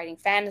started writing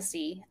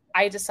fantasy,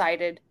 I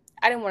decided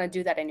I didn't want to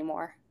do that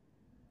anymore.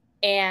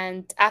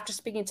 And after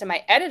speaking to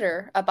my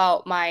editor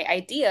about my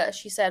idea,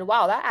 she said,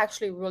 wow, that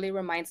actually really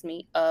reminds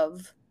me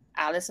of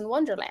Alice in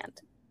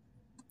Wonderland.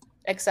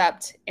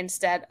 Except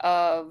instead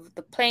of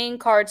the playing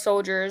card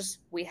soldiers,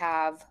 we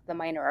have the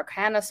minor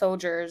arcana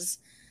soldiers.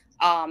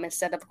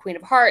 Instead of Queen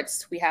of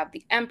Hearts, we have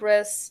the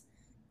Empress.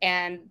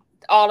 And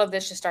all of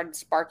this just started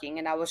sparking.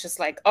 And I was just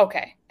like,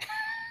 okay,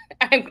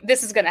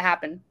 this is going to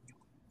happen.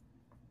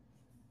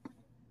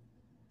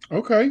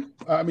 Okay.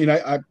 I mean,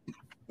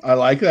 I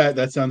like that.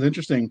 That sounds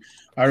interesting.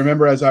 I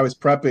remember as I was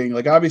prepping,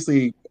 like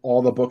obviously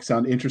all the books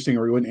sound interesting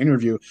or we wouldn't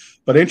interview,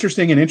 but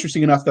interesting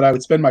enough that I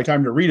would spend my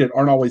time to read it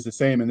aren't always the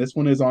same. And this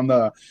one is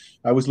I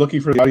was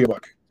looking for the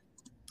audiobook.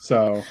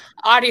 So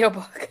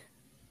audiobook.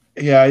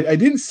 Yeah, I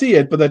didn't see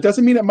it, but that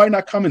doesn't mean it might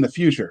not come in the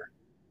future.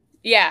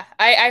 Yeah,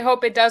 I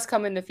hope it does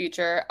come in the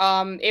future.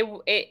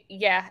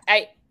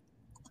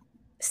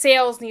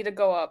 Sales need to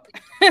go up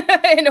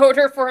in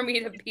order for me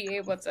to be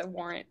able to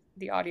warrant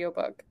the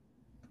audiobook.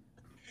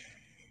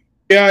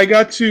 Yeah, I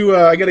got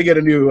to get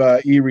a new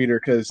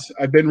e-reader because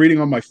I've been reading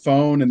on my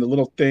phone and the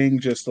little thing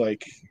just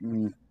like,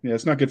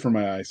 it's not good for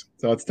my eyes.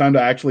 So it's time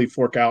to actually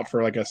fork out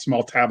for like a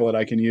small tablet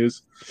I can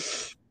use.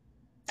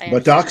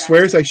 But Doc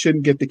swears I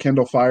shouldn't get the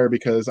Kindle Fire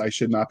because I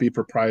should not be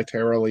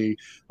proprietarily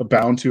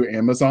bound to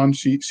Amazon.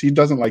 She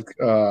doesn't like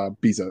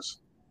Bezos.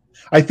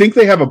 I think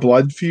they have a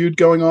blood feud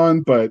going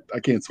on, but I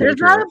can't swear. There's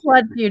not a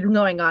blood feud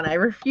going on. I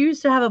refuse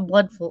to have a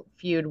blood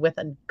feud with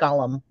a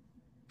golem.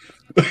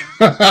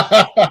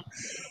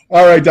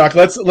 All right, Doc.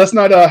 Let's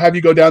not have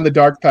you go down the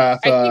dark path.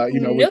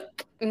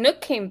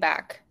 Nook came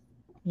back.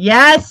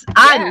 Yes, yeah.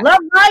 I love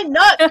my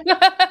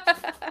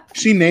Nook.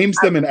 She names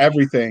them and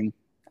everything.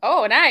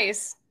 Oh,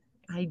 nice.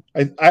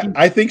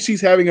 I think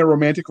she's having a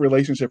romantic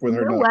relationship with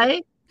her Nook.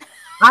 Way.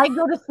 I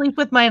go to sleep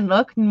with my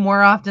Nook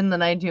more often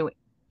than I do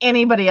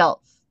anybody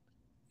else.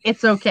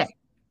 It's okay.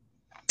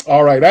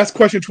 All right, ask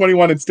question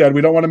 21 instead.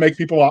 We don't want to make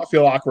people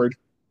feel awkward.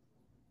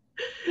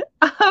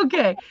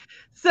 Okay.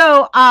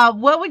 So,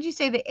 what would you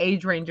say the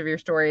age range of your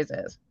stories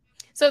is?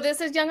 So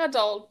this is young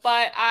adult,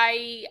 but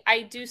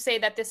I do say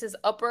that this is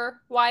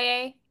upper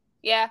YA.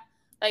 Yeah.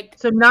 Like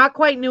So not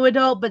quite new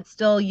adult, but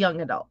still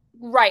young adult.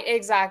 right,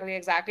 exactly.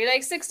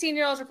 Like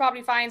 16-year-olds are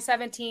probably fine,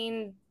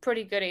 17,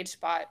 pretty good age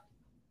spot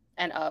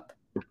and up.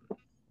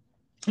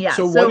 Yeah.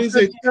 So what is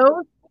it?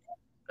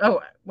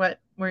 Oh, what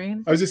were you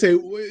gonna say? I was just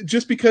say,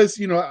 just because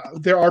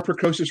there are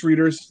precocious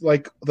readers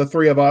like the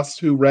three of us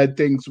who read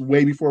things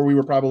way before we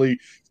were probably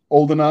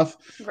old enough.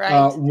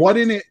 Right.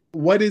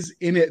 What is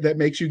in it that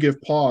makes you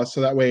give pause? So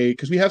that way,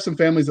 because we have some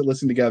families that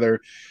listen together,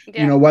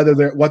 Yeah.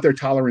 what their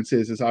tolerance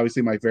is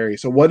obviously might vary.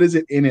 So what is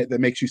it in it that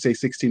makes you say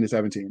 16 to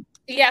 17?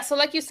 Yeah, so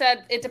like you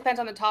said, it depends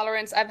on the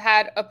tolerance. I've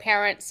had a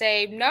parent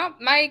say, "No,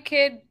 my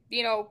kid,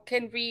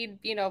 can read,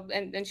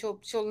 and she'll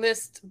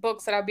list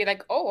books that I'll be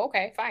like, "Oh,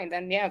 okay, fine,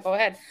 then yeah, go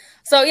ahead."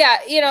 So yeah,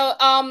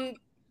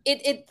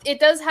 it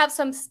does have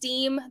some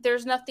steam.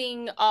 There's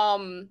nothing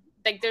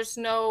like there's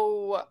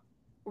no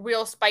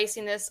real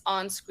spiciness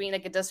on screen,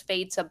 like it does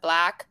fade to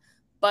black,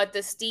 but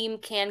the steam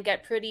can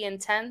get pretty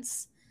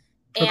intense.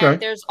 And Okay.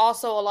 there's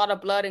also a lot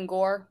of blood and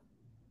gore.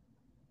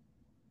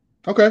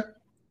 Okay.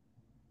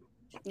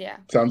 Yeah.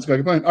 Sounds like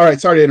a plan. All right.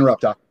 Sorry to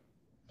interrupt, Doc.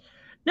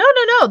 No,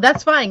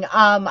 that's fine.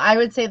 I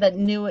would say that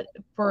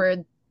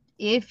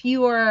if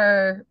you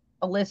are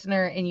a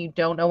listener and you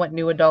don't know what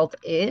new adult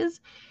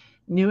is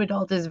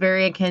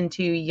very akin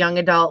to young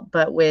adult,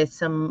 but with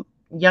some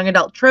young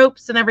adult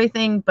tropes and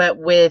everything, but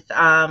with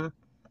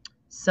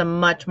some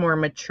much more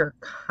mature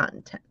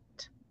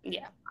content.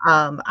 Yeah.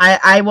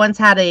 I once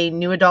had a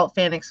new adult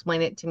fan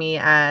explain it to me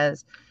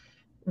as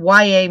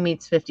YA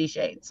meets 50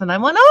 Shades, and I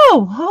went,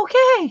 "Oh,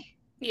 okay."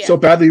 Yeah. So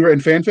badly written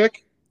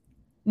fanfic?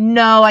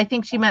 No, I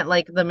think she meant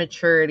like the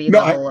maturity No,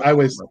 level. I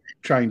was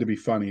trying to be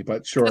funny,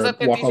 but sure, Was it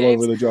 50 walk all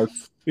Shades? over the joke.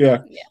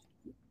 Yeah.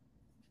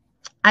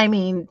 I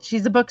mean,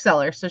 she's a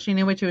bookseller, so she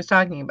knew what she was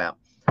talking about.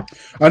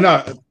 I'm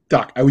not,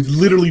 Doc. I was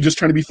literally just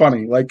trying to be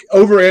funny. Like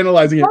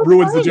overanalyzing it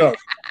ruins the joke.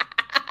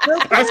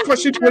 Ask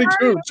question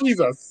 22.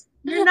 Jesus.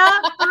 You're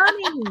not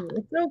funny.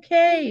 It's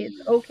okay.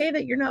 It's okay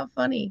that you're not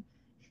funny.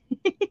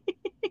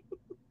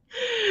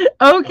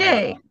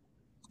 Okay.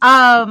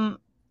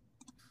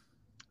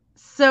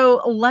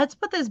 So let's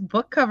put this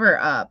book cover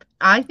up.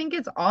 I think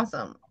it's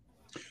awesome.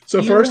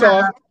 So first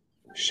off,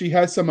 she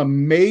has some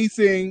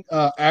amazing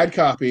ad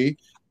copy,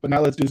 but now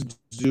let's just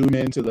zoom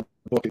into the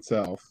book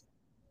itself.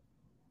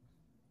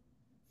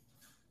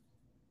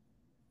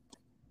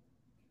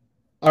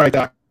 All right,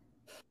 Doc.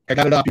 I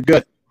got it up. You're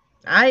good.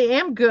 I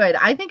am good.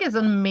 I think it's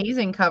an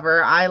amazing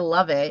cover. I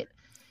love it.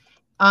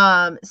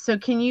 So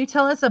can you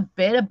tell us a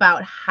bit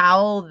about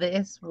how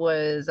this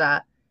was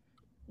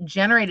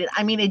generated?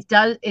 I mean, it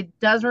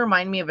does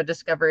remind me of A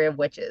Discovery of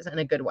Witches in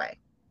a good way.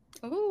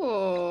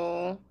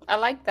 Ooh, I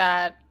like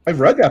that. I've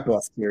read that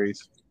book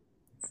series.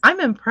 I'm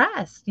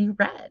impressed. You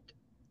read.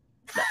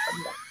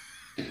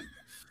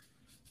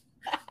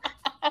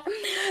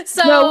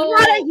 So no, we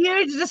had a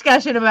huge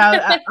discussion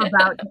about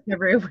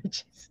Discovery of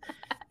Witches.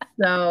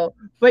 So,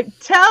 but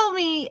tell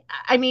me,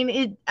 I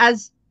mean,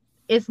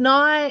 it's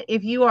not,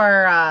 if you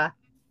are,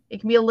 it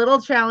can be a little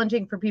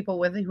challenging for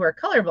people who are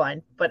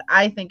colorblind, but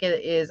I think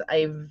it is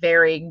a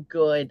very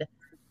good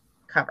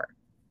cover.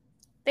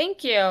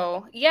 Thank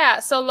you. Yeah,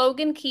 so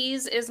Logan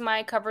Keys is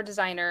my cover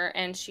designer,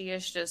 and she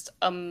is just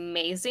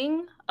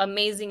amazing.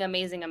 This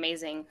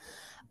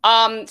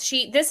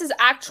is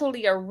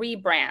actually a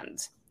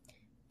rebrand.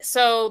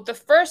 So the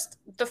first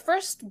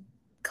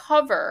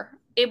cover,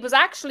 it was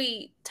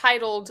actually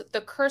titled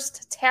The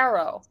Cursed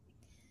Tarot.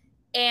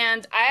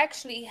 And I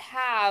actually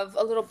have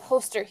a little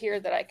poster here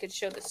that I could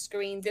show the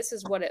screen. This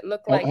is what it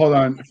looked like. Hold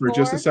on for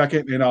just a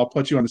second, and I'll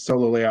put you on the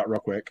solo layout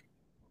real quick.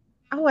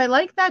 Oh, I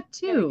like that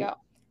too. There we go.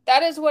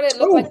 That is what it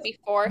looked like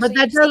before. But so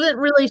that doesn't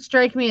really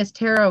strike me as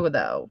tarot,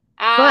 though.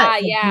 Ah,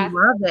 yeah. I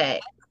love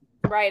it.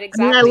 Right,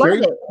 exactly. I mean, I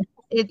love it.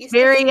 It's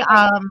very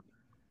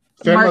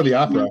Phantom of the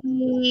Opera.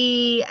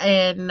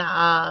 And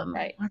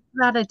right. What's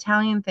that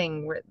Italian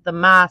thing where the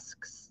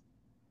masks?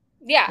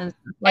 Yeah,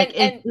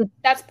 and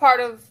that's part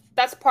of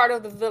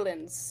the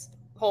villain's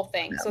whole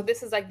thing. Yeah. So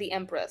this is like the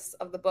Empress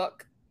of the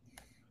book.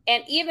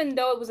 And even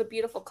though it was a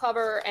beautiful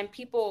cover and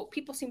people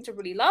seem to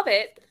really love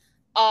it,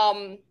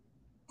 I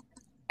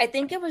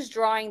think it was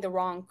drawing the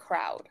wrong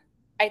crowd.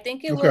 I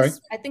think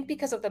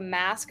because of the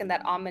mask and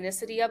that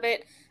ominousity of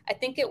it, I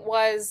think it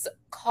was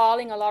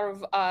calling a lot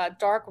of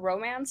dark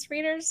romance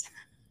readers.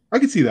 I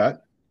could see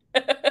that.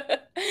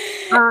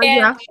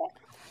 Yeah.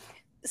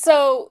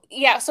 So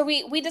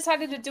we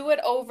decided to do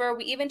it over.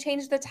 We even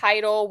changed the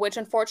title, which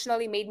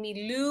unfortunately made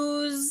me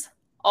lose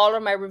all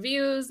of my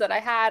reviews that I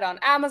had on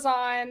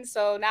Amazon.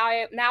 So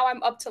now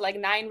I'm up to like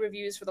 9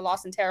 reviews for the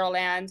Lost in Tarot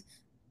Land.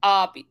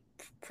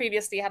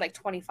 Previously I had like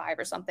 25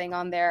 or something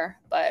on there,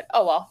 but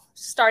oh well,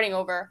 starting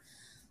over.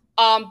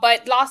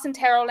 But Lost in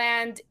Tarot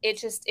Land,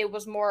 it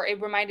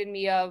reminded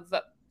me of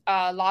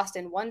Lost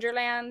in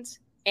Wonderland.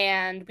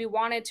 And we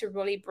wanted to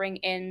really bring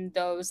in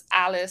those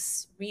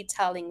Alice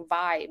retelling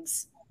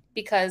vibes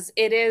because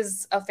it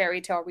is a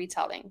fairy tale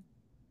retelling.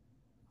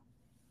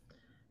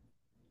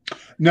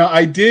 No,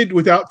 I did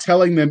without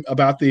telling them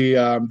about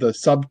the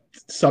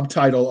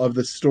subtitle of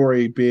the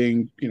story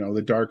being,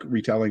 the dark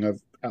retelling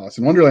of Alice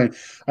in Wonderland.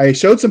 I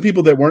showed some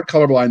people that weren't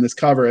colorblind this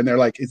cover, and they're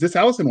like, "Is this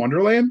Alice in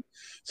Wonderland?"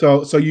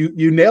 So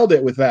you nailed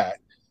it with that.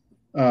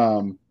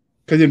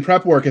 Because in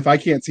prep work, if I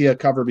can't see a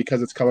cover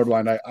because it's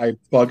colorblind, I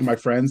bug my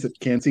friends that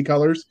can see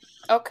colors.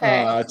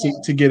 Okay.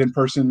 To get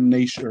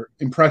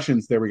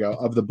impressions. There we go,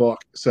 of the book.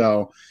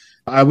 So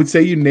I would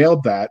say you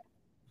nailed that.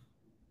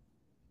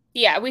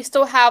 Yeah, we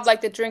still have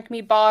like the drink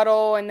me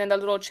bottle and then the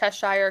little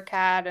Cheshire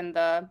cat and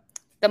the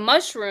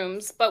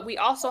mushrooms, but we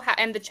also have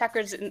and the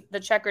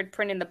checkered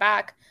print in the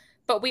back,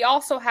 but we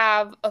also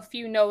have a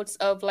few notes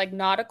of like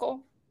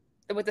nautical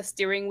with the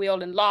steering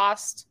wheel and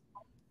Lost,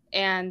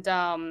 and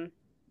to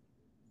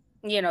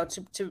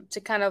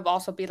kind of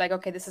also be like,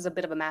 okay, this is a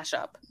bit of a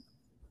mashup.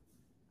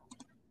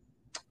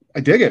 I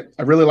dig it.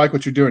 I really like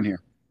what you're doing here.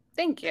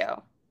 Thank you.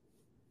 All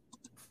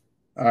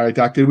right,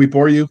 Doc, did we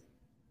bore you?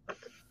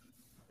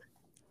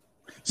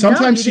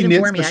 Sometimes she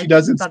knits, but she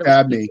doesn't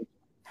stab me.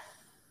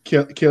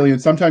 Killian,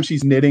 sometimes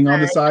she's knitting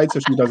on the side so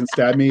she doesn't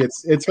stab me.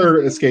 It's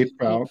her escape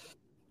route.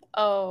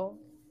 Oh,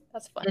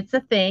 that's fun. It's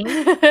a thing.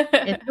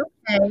 It's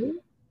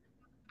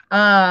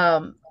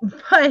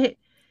okay.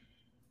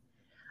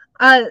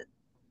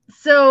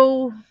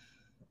 So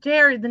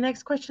Jerry, the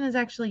next question is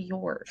actually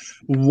yours.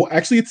 Well,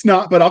 actually, it's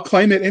not, but I'll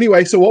claim it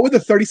anyway. So what would the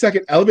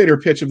 30-second elevator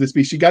pitch of this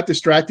be? She got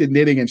distracted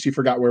knitting and she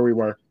forgot where we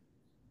were.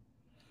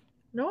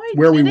 No, I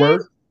where didn't. we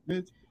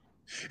were.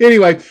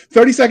 Anyway,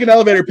 30-second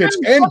elevator pitch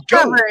and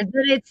go. That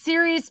it's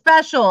series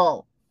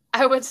special.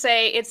 I would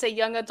say it's a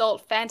young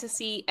adult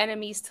fantasy,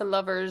 enemies to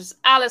lovers,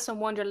 Alice in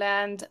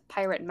Wonderland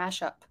pirate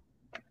mashup.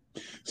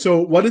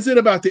 So, what is it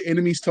about the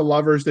enemies to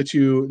lovers that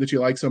you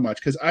like so much?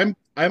 Because I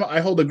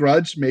hold a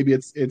grudge. Maybe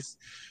it's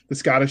the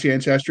Scottish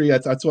ancestry.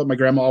 That's what my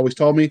grandma always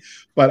told me.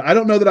 But I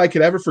don't know that I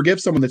could ever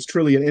forgive someone that's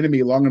truly an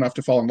enemy long enough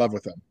to fall in love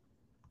with them.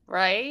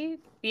 Right?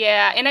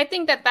 Yeah, and I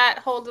think that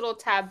whole little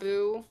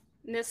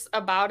taboo-ness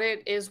about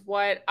it is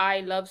what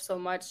I love so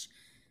much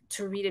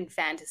to read in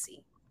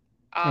fantasy.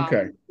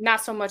 Okay.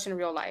 Not so much in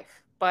real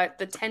life, but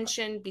the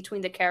tension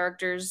between the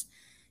characters.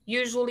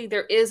 Usually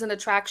there is an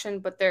attraction,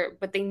 but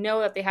they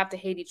know that they have to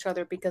hate each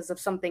other because of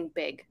something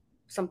big,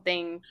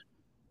 something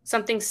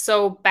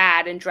so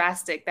bad and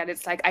drastic that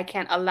it's like I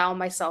can't allow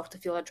myself to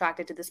feel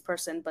attracted to this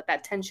person, but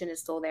that tension is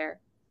still there.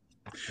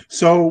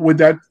 So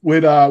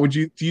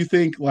do you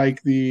think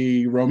like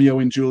the Romeo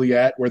and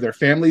Juliet, where their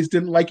families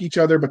didn't like each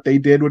other but they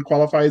would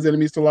qualify as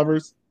enemies to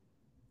lovers?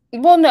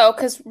 Well, no,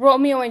 because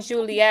Romeo and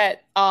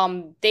Juliet,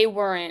 they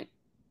weren't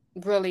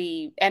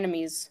really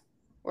enemies,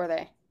 were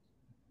they?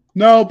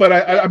 No, but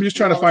I'm just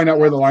trying to find out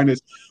where the line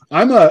is.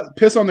 I'm a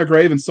piss on their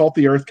grave and salt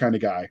the earth kind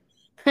of guy.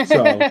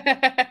 So,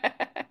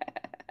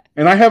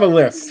 and I have a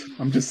list.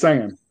 I'm just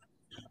saying.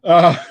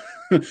 All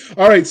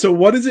right. So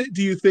what is it,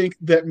 do you think,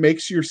 that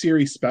makes your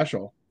series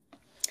special?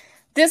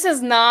 This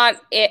is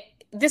not it.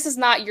 This is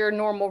not your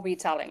normal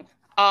retelling.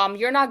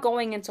 You're not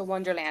going into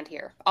Wonderland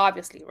here,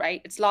 obviously,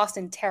 right? It's lost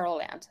in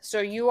Terrorland.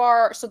 There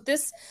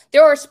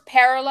are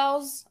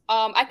parallels.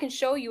 I can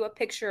show you a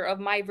picture of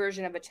my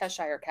version of a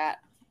Cheshire cat.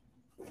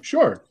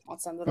 Sure.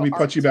 Let me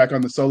put you back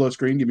on the solo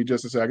screen. Give me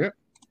just a second.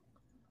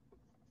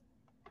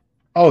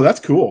 Oh, that's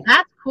cool.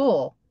 That's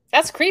cool.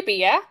 That's creepy,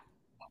 yeah?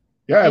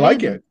 Yeah, I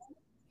like it.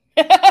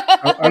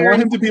 I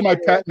want him to be my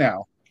pet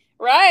now.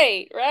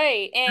 Right.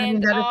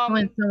 And that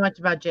explains so much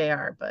about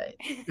JR, but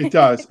it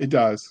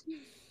does.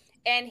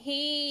 And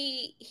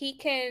he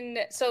can,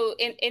 so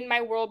in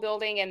my world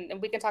building,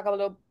 and we can talk a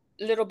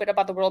little bit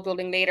about the world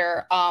building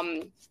later.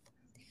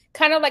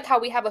 Kind of like how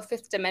we have a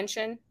fifth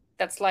dimension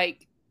that's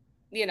like,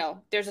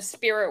 there's a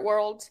spirit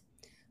world.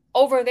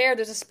 Over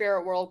there's a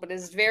spirit world, but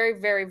it's very,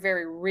 very,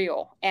 very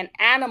real. And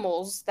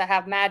animals that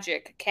have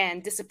magic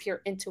can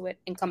disappear into it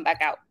and come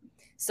back out.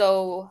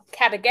 So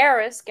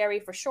Catagaris,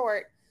 Gary for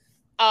short,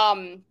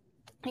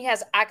 he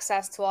has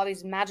access to all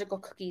these magical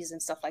cookies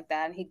and stuff like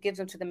that. And he gives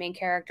them to the main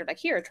character, like,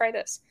 here, try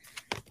this.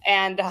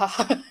 And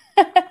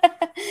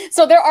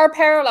so there are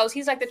parallels.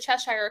 He's like the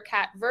Cheshire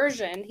Cat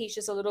version. He's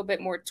just a little bit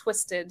more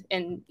twisted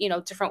in,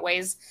 different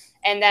ways.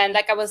 And then,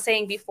 like I was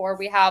saying before,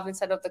 we have,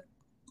 instead of the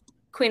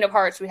Queen of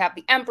Hearts, we have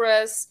the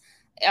Empress.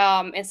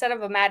 Instead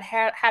of a Mad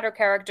Hatter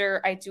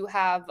character, I do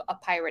have a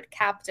pirate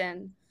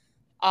captain.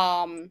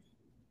 And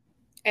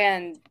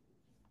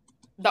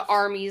the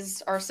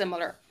armies are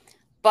similar.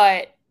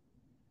 But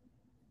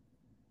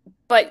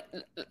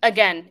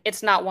again,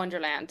 it's not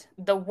Wonderland.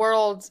 The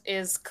world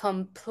is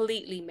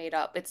completely made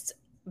up. It's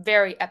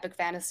very epic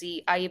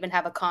fantasy. I even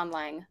have a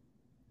conlang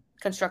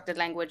constructed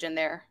language in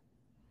there.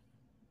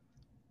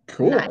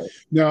 Cool. Nice.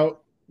 Now,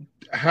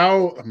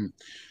 how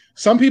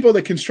some people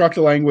that construct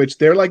a language,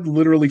 they're like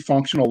literally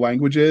functional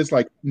languages,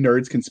 like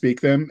nerds can speak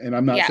them. And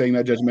I'm not saying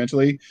that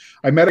judgmentally.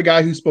 I met a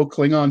guy who spoke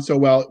Klingon so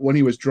well, when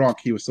he was drunk,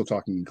 he was still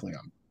talking in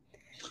Klingon.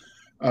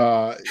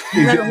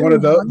 Is it one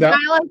of those? Guy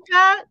like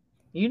that?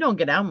 You don't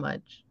get out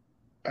much.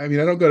 I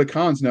mean, I don't go to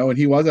cons, no. And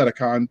he was at a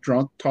con,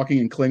 drunk, talking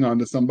in Klingon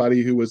to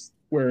somebody who was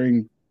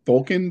wearing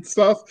Vulcan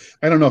stuff.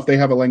 I don't know if they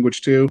have a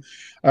language too.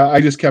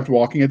 I just kept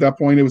walking at that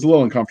point. It was a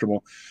little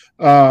uncomfortable.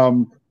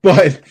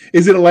 But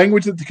is it a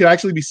language that could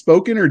actually be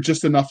spoken or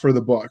just enough for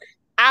the book?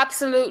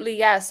 Absolutely,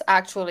 yes,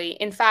 actually.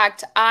 In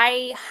fact,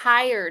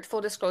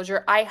 full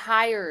disclosure, I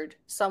hired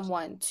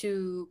someone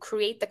to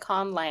create the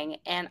conlang,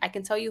 and I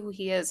can tell you who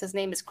he is. His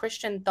name is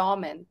Christian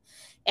Dahlman,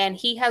 and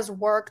he has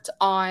worked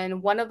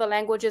on one of the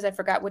languages. I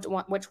forgot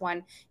which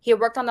one. He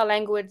worked on the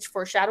language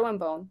for Shadow and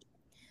Bone,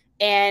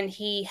 and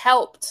he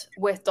helped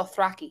with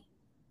Dothraki.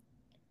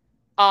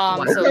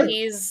 So Okay.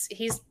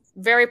 he's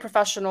very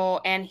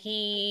professional, and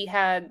he's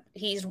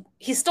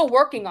still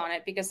working on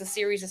it because the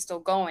series is still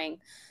going.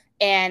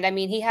 And I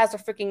mean, he has a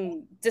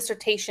freaking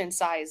dissertation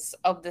size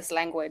of this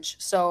language.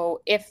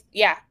 So if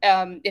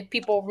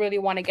people really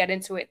want to get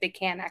into it, they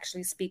can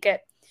actually speak it.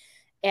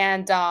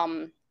 And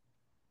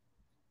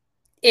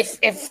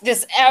if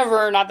this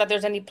ever, not that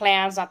there's any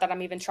plans, not that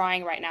I'm even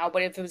trying right now,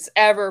 but if it was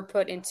ever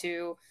put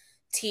into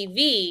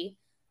TV,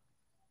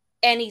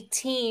 any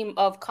team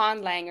of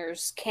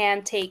conlangers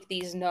can take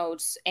these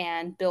notes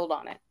and build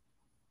on it.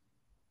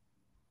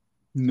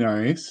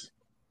 Nice.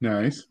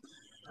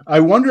 I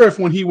wonder if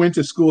when he went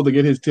to school to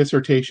get his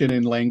dissertation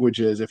in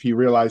languages, if he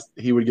realized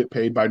he would get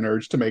paid by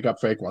nerds to make up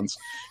fake ones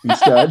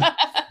instead.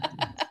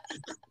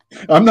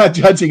 I'm not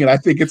judging it. I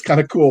think it's kind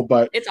of cool,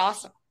 but it's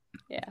awesome.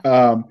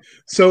 Yeah.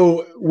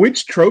 So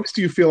which tropes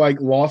do you feel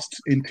like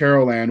lost in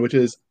Taroland, which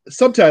is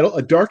subtitle,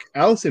 A Dark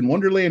Alice in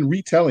Wonderland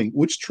retelling?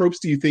 Which tropes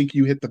do you think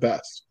you hit the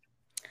best?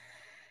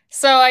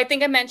 So I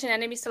think I mentioned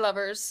enemies to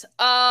lovers.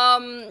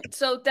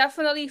 So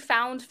definitely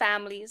found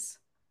families.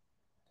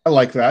 I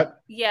like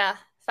that. Yeah,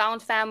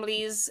 found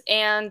families,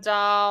 and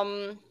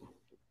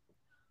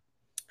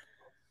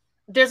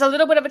there's a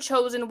little bit of a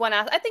chosen one.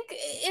 I think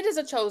it is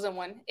a chosen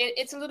one.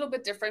 It's a little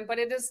bit different, but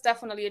it is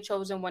definitely a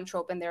chosen one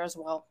trope in there as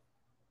well.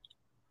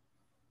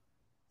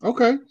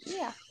 Okay.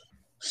 Yeah.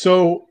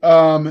 So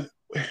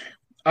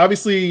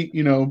obviously,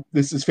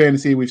 this is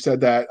fantasy. We've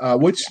said that.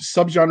 Which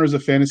subgenres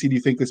of fantasy do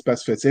you think this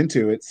best fits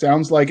into? It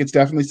sounds like it's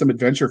definitely some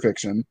adventure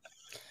fiction,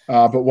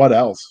 but what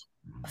else?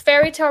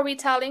 Fairy tale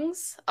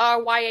retellings,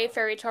 YA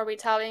fairy tale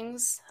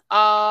retellings,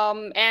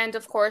 and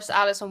of course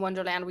Alice in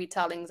Wonderland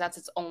retellings. That's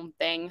its own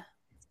thing.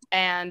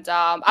 And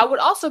I would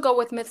also go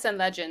with myths and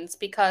legends,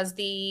 because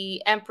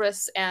the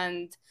Empress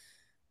and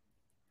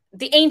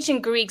the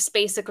ancient Greeks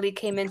basically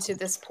came into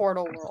this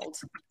portal world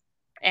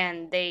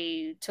and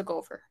they took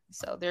over.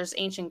 So there's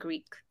ancient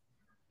Greek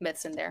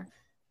myths in there.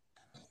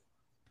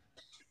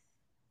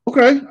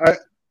 Okay.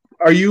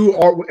 Are you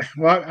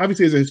well?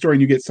 Obviously, as a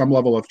historian, you get some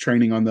level of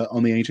training on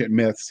the ancient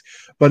myths.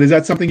 But is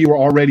that something you were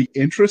already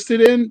interested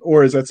in,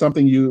 or is that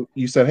something you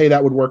said, "Hey,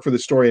 that would work for the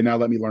story," and now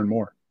let me learn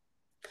more?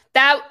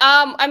 That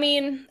I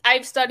mean,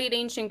 I've studied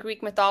ancient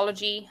Greek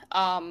mythology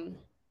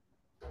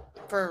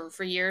for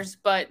years,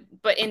 but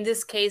in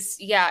this case,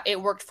 yeah, it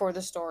worked for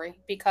the story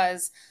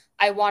because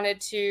I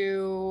wanted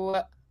to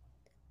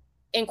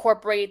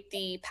incorporate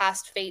the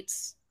past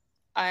fates,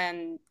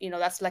 and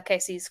that's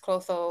Lachesis,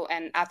 Clotho,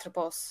 and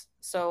Atropos.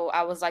 So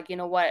I was like, you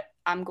know what?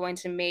 I'm going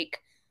to make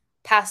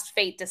past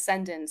fate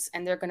descendants,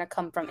 and they're going to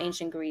come from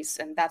ancient Greece,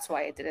 and that's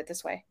why I did it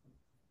this way.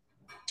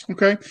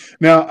 Okay.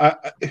 Now,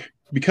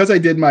 because I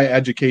did my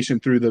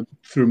education through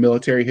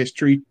military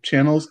history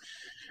channels,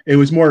 it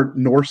was more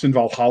Norse and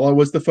Valhalla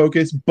was the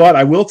focus. But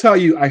I will tell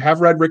you, I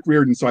have read Rick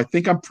Riordan, so I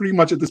think I'm pretty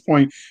much at this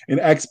point an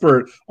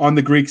expert on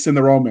the Greeks and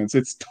the Romans.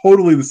 It's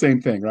totally the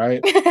same thing,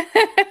 right?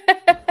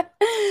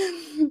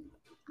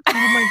 Oh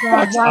my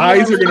God! Fox's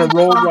eyes are gonna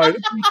roll right.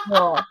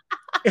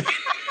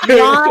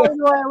 Why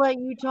do I let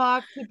you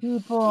talk to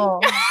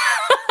people?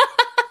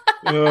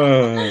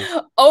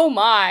 Oh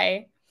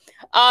my.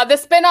 The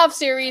spin-off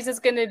series is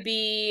going to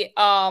be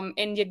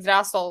in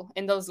Yggdrasil,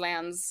 in those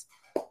lands.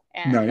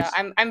 And nice.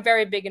 I'm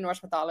very big in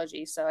Norse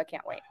mythology, so I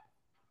can't wait.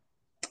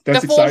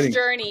 That's the Fool's exciting.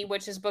 Journey,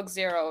 which is book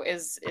 0,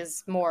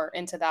 is more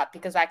into that,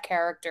 because that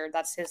character,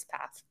 that's his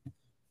path.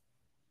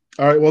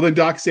 All right, well then,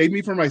 Doc, save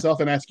me for myself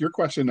and ask your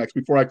question next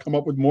before I come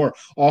up with more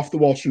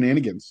off-the-wall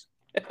shenanigans.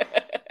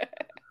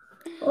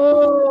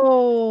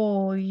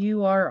 Oh,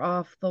 you are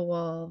off the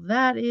wall.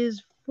 That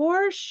is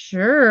for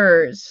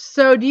sure.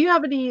 So do you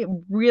have any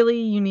really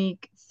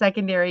unique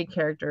secondary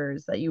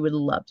characters that you would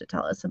love to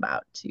tell us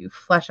about to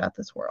flesh out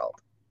this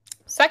world?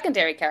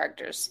 Secondary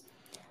characters.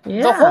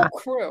 Yeah. The whole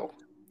crew.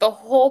 The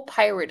whole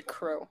pirate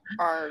crew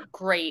are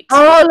great.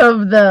 All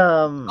of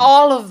them.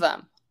 All of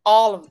them.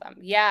 All of them.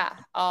 Yeah.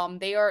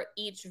 They are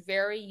each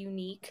very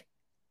unique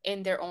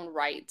in their own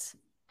right.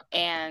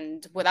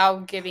 And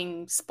without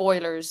giving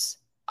spoilers,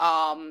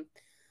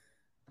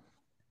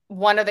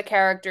 one of the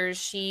characters,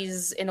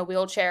 she's in a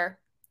wheelchair,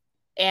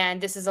 and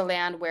this is a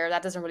land where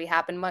that doesn't really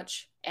happen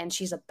much, and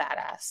she's a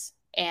badass.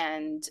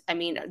 And I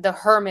mean, the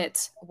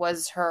hermit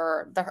was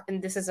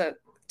and this is a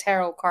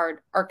tarot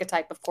card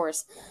archetype, of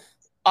course,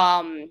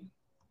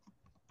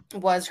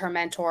 was her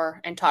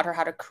mentor and taught her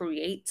how to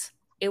create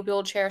a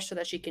wheelchair so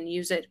that she can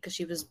use it, because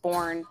she was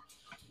born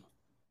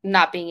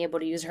not being able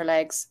to use her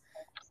legs.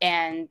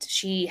 And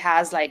she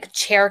has like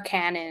chair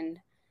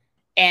cannon,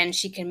 and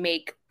she can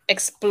make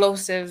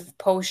explosive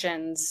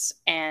potions,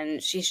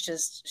 and she's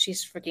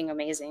freaking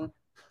amazing.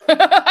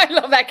 I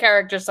love that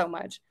character so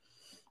much.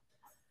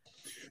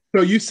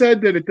 So you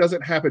said that it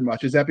doesn't happen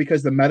much. Is that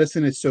because the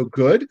medicine is so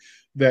good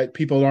that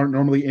people aren't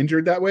normally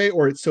injured that way,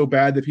 or it's so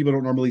bad that people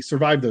don't normally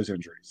survive those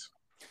injuries?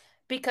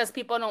 Because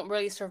people don't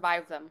really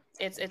survive them.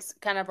 It's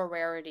kind of a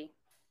rarity.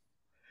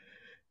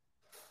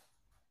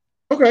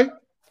 Okay, that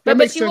But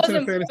makes she sense in a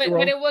wasn't. fantasy But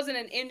world. it wasn't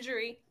an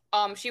injury.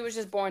 She was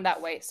just born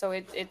that way, so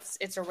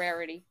it's a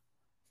rarity.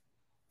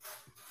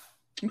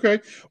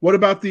 Okay, what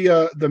about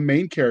the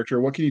main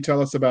character? What can you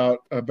tell us about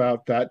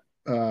that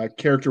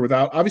character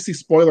without obviously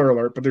spoiler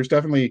alert? But there's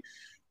definitely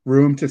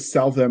room to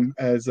sell them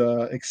as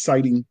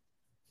exciting.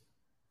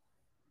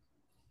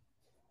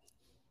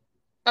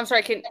 I'm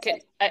sorry. Can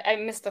I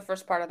missed the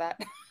first part of that?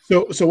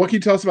 So what can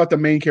you tell us about the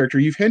main character?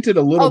 You've hinted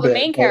a little Oh, the bit.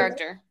 main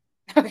character.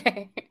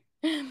 Okay.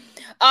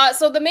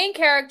 So the main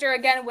character,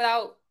 again,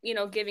 without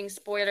giving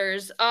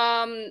spoilers.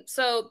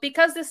 So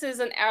because this is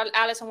an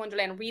Alice in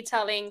Wonderland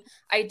retelling,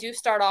 I do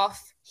start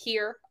off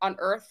here on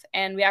Earth,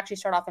 and we actually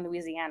start off in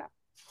Louisiana.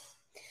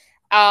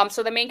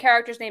 So the main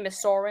character's name is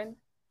Soren,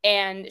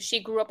 and she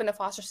grew up in the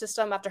foster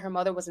system after her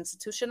mother was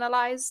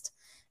institutionalized,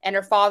 and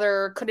her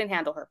father couldn't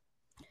handle her.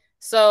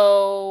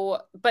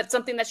 So, but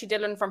something that she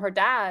did learn from her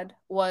dad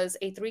was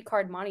a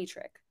 3-card money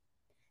trick.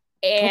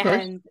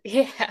 And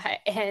okay. Yeah,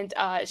 and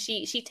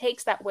she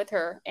takes that with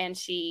her, and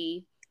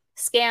she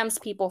scams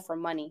people for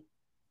money.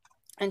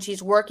 And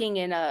she's working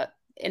in a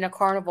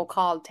carnival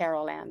called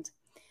Tarotland.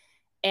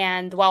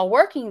 And while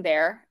working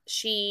there,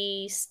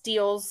 she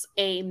steals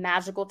a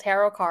magical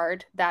tarot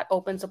card that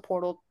opens a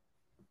portal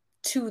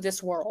to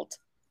this world.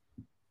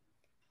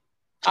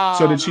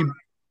 So did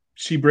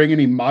she bring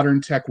any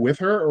modern tech with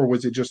her, or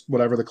was it just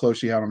whatever the clothes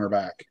she had on her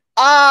back?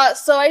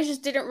 So I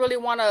just didn't really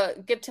want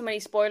to give too many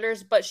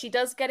spoilers, but she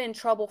does get in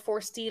trouble for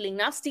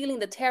not stealing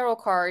the tarot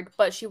card,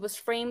 but she was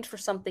framed for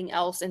something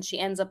else, and she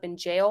ends up in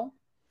jail.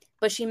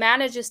 But she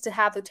manages to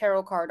have the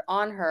tarot card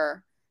on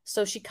her,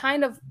 so she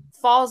kind of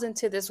falls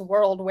into this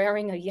world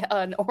wearing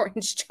an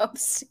orange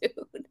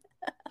jumpsuit.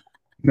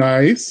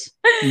 Nice.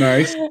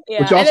 Yeah.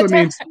 Which also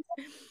means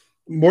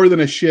more than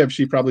a shiv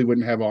she probably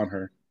wouldn't have on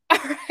her.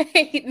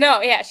 Right.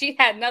 No, yeah, she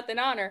had nothing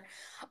on her.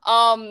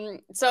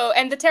 So,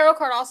 and the tarot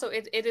card also,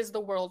 it is the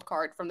world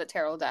card from the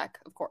tarot deck,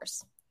 of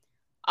course.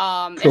 Cool.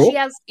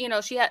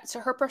 And she has, so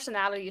her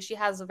personality, she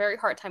has a very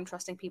hard time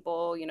trusting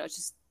people.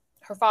 Just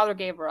her father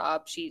gave her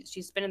up.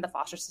 She's been in the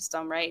foster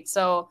system, right?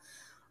 So,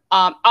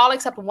 all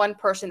except one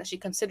person that she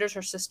considers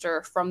her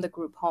sister from the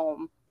group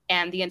home,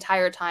 and the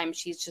entire time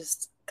she's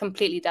just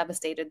completely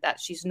devastated that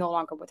she's no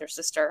longer with her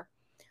sister.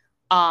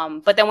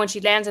 But then when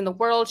she lands in the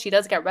world, she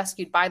does get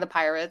rescued by the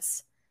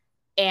pirates,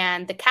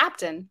 and the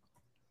captain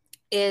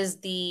is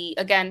the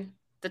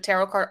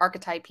tarot card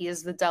archetype. He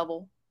is the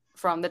devil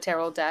from the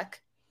tarot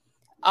deck.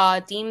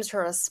 Deems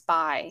her a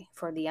spy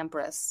for the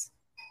Empress,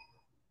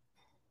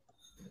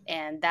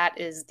 and that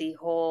is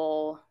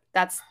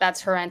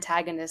that's her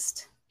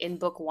antagonist in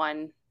book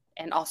 1,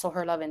 and also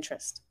her love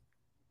interest.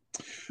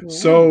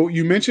 So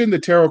you mentioned the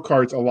tarot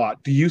cards a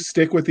lot. Do you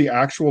stick with the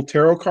actual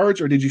tarot cards,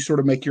 or did you sort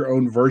of make your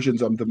own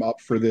versions of them up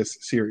for this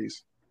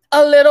series?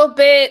 A little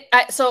bit.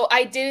 So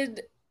I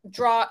did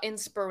draw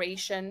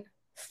inspiration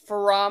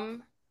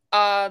from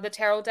the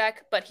tarot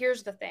deck, but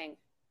here's the thing.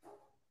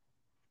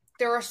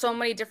 There are so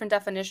many different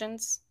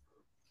definitions,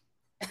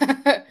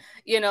 and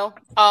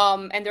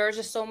there are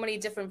just so many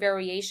different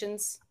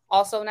variations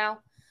also now.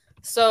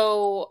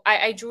 So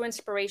I drew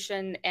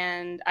inspiration,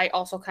 and I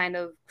also kind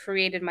of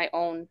created my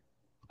own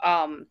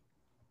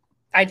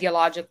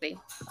ideologically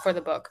for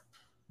the book.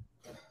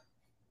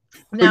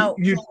 Now,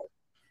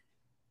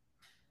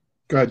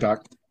 go ahead,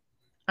 Doc.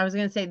 I was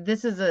going to say,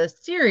 this is a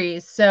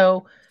series,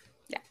 so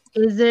yeah.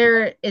 Is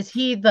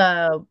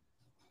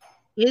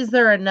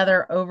there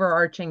another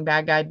overarching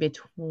bad guy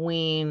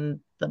between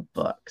the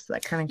books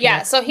that kind of?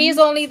 Yeah, so he's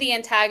only the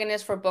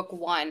antagonist for book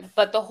 1,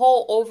 but the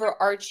whole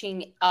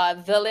overarching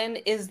villain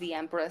is the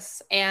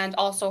Empress, and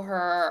also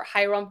her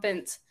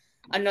Hierophant,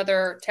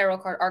 another tarot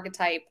card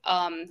archetype,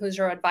 who's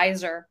her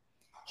advisor.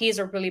 He's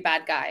a really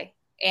bad guy.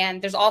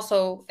 And there's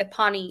also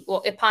Ipani.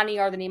 Well, Ipani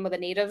are the name of the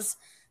natives,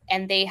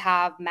 and they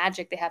have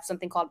magic. They have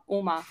something called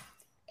Uma.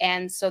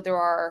 And so there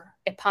are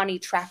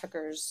Ipani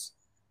traffickers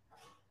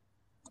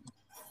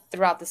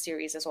throughout the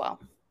series as well.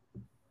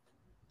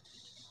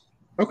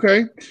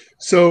 Okay.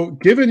 So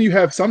given you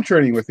have some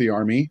training with the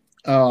Army,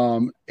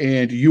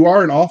 and you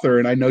are an author,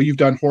 and I know you've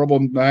done horrible,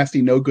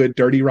 nasty, no good,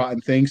 dirty,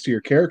 rotten things to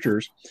your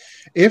characters,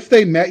 if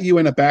they met you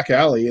in a back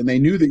alley and they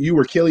knew that you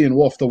were Killian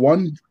Wolf, the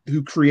one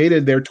who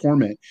created their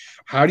torment,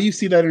 how do you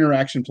see that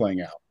interaction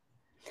playing out?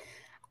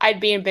 I'd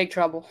be in big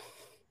trouble.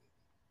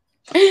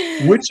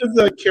 Which of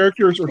the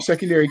characters or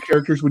secondary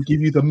characters would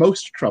give you the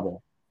most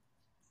trouble?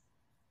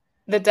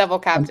 The devil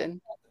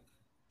captain.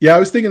 Yeah, I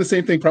was thinking the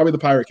same thing, probably the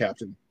pirate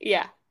captain.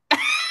 Yeah.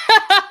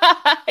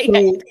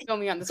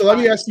 So let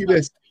me ask you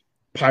this.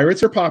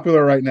 Pirates are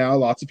popular right now.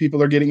 Lots of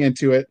people are getting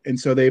into it. And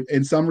so they've,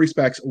 in some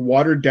respects,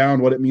 watered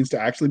down what it means to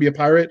actually be a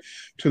pirate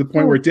to the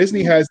point where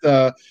Disney has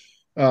the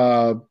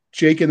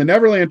Jake and the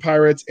Neverland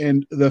Pirates,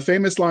 and the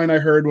famous line I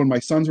heard when my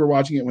sons were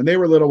watching it when they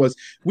were little was,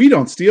 "We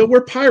don't steal,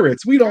 we're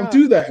pirates. We don't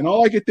do that." And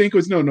all I could think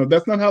was, no,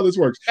 that's not how this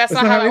works. That's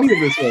not how any of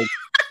this works.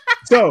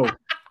 So,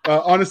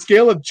 on a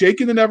scale of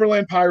Jake and the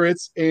Neverland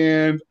Pirates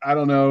and I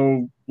don't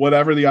know,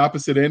 whatever the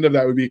opposite end of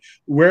that would be,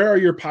 where are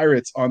your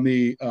pirates on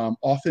the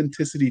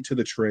authenticity to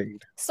the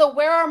trade? So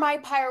where are my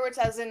pirates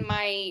as in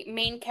my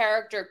main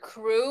character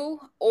crew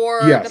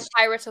or Yes. the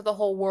pirates of the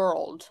whole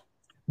world?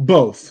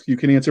 Both. You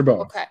can answer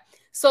both. Okay.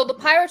 So the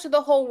pirates of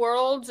the whole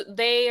world,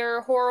 they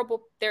are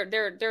horrible.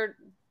 They're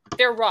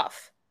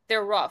rough.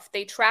 They're rough.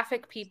 They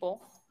traffic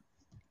people.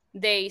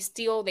 They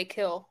steal, they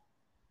kill.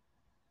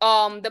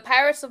 The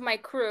pirates of my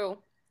crew,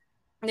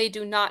 they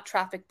do not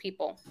traffic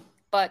people,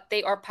 but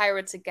they are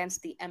pirates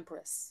against the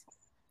Empress.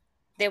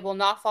 They will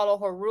not follow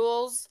her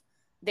rules.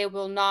 They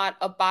will not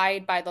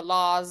abide by the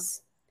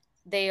laws.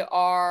 They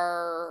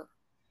are,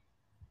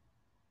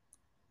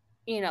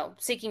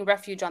 seeking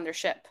refuge on their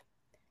ship.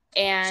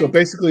 And so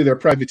basically they're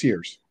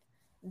privateers.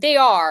 They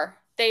are.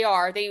 They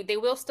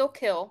will still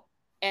kill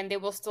and they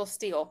will still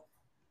steal.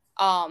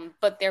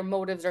 But their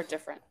motives are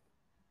different.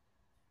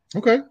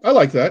 Okay, I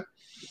like that.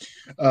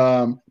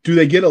 Do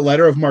they get a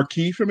letter of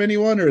marque from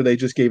anyone, or they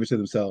just gave it to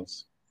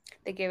themselves?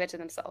 They gave it to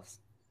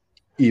themselves.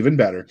 Even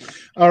better.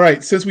 All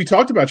right, since we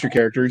talked about your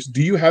characters,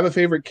 do you have a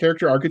favorite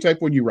character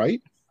archetype when you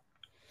write?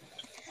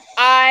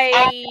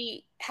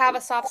 I have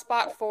a soft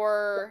spot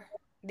for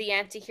the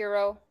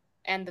anti-hero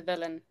and the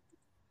villain.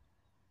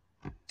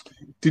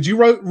 Did you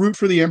root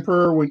for the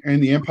Emperor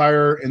and the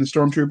Empire and the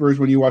Stormtroopers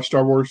when you watched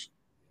Star Wars?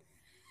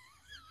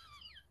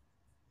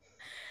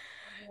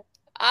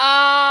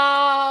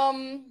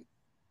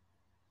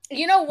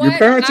 You know what? Your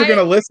parents are going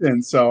to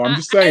listen, so I'm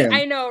just saying.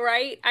 I know,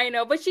 right? I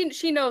know, but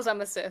she knows I'm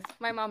a Sith.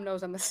 My mom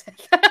knows I'm a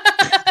Sith.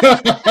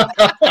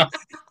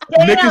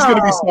 Nick is going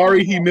to be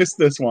sorry he missed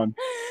this one.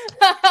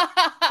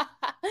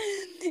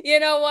 You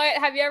know what?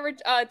 Have you ever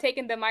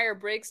taken the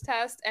Myers-Briggs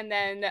test and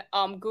then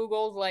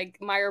Googled like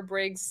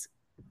Myers-Briggs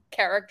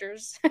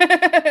characters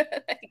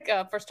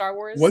for Star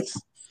Wars?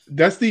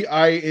 That's the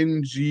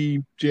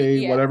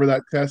INGJ, whatever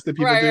that test that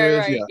people do is?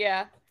 Right,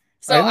 yeah.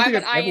 So I'm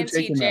an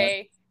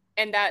INTJ,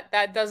 and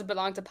that does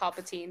belong to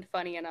Palpatine,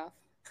 funny enough.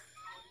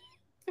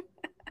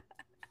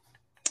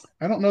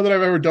 I don't know that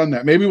I've ever done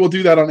that. Maybe we'll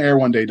do that on air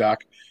one day,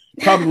 Doc.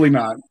 Probably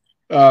not.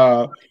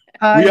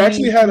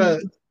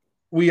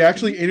 We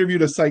actually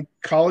interviewed a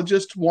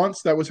psychologist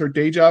once. That was her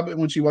day job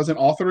when she wasn't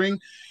authoring.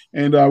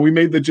 And she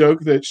made the joke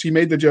that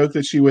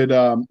she would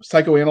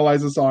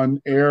psychoanalyze us on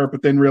air,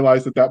 but then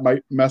realized that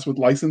might mess with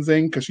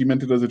licensing because she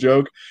meant it as a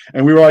joke.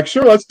 And we were like,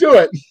 sure, let's do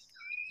it.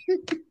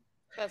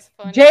 That's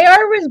funny.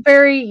 JR was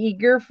very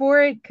eager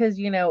for it because,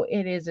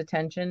 it is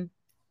attention.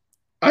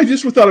 I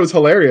just thought it was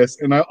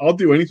hilarious, and I'll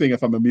do anything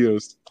if I'm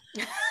amused.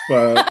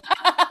 But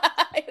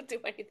I'll do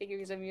anything if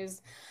he's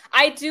amused.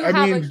 I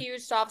have a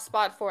huge soft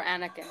spot for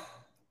Anakin.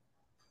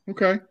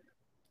 Okay.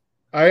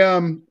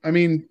 The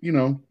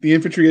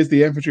infantry is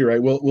the infantry,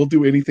 right? We'll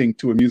do anything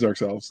to amuse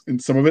ourselves,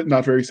 and some of it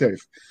not very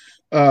safe.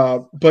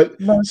 So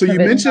you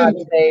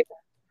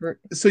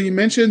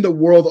mentioned the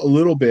world a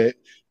little bit,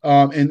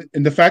 and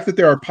the fact that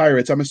there are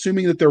pirates. I'm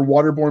assuming that they're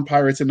waterborne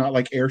pirates and not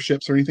like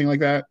airships or anything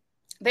like that.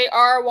 They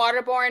are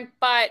waterborne,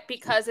 but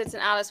because it's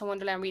an Alice in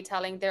Wonderland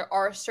retelling, there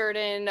are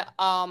certain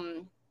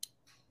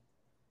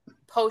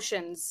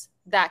potions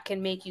that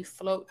can make you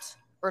float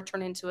or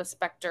turn into a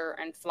specter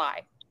and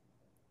fly.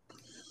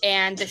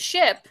 And the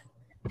ship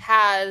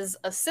has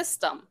a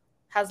system,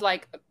 has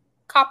like a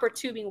copper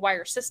tubing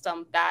wire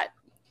system that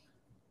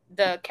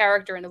the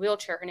character in the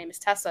wheelchair, her name is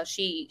Tessa,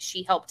 she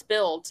helped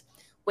build,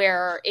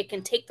 where it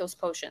can take those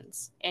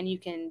potions and you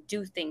can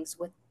do things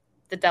with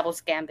the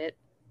Devil's Gambit,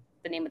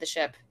 the name of the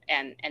ship,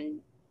 and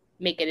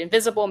make it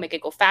invisible, make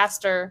it go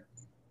faster,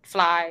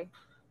 fly.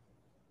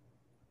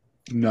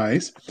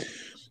 Nice.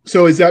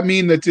 So does that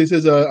mean that this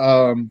is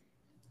a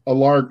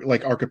large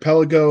like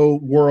archipelago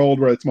world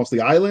where it's mostly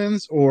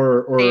islands,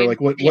 or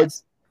what?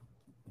 Yes.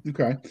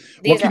 Okay.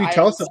 What can you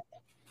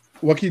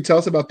tell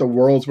us about the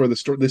worlds where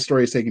this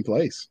story is taking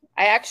place?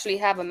 I actually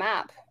have a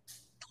map.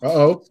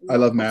 Uh-oh. I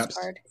love maps.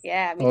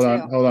 Yeah, me hold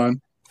too. Hold on.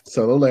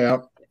 Solo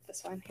layout.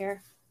 This one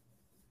here.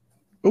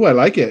 Oh, I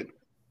like it.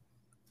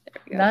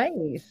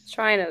 Nice.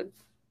 Trying to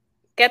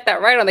get that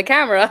right on the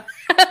camera.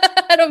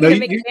 I don't mean to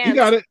make it dance. You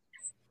got it.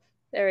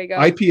 There we go.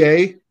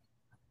 IPA.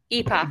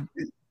 IPA.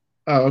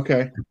 Oh,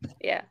 okay.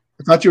 Yeah.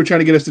 I thought you were trying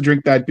to get us to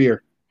drink bad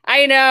beer.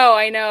 I know.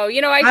 I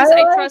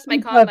trust my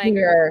con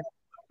beer.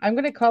 I'm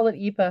going to call it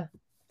IPA.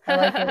 I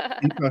like it.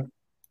 IPA.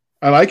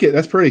 I like it.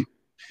 That's pretty.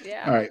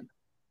 Yeah.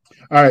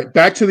 All right.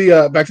 Back to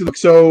the.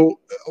 So,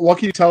 what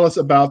can you tell us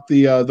about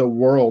the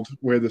world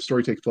where the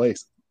story takes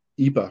place?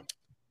 IPA.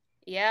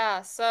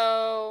 Yeah.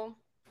 So,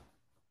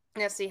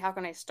 let's see. How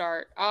can I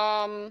start?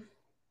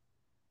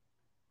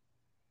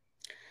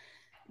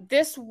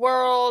 This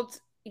world.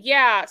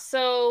 Yeah.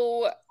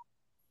 So,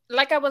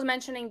 like I was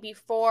mentioning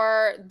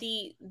before,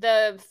 the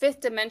fifth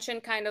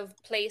dimension kind of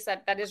place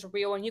that is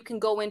real, and you can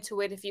go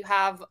into it if you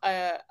have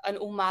an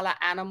Umala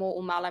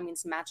animal. Umala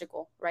means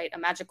magical, right? A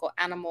magical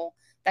animal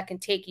that can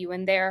take you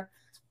in there.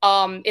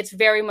 It's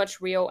very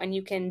much real, and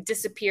you can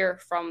disappear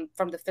from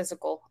the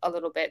physical a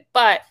little bit.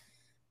 But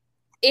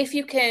if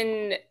you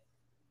can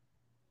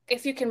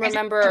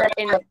remember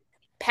in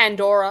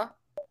Pandora,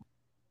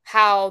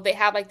 how they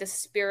have like the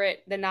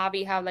spirit, the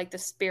Navi have like the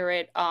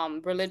spirit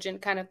religion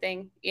kind of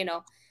thing, you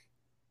know,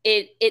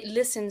 it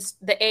listens,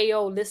 the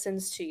AO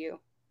listens to you,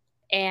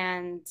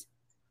 and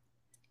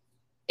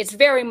it's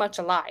very much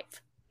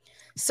alive.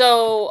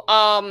 So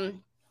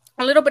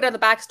a little bit of the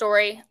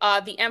backstory.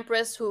 The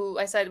Empress, who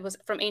I said was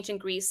from ancient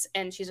Greece,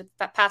 and she's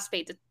a past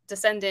fate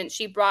descendant,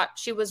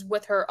 she was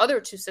with her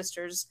other two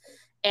sisters,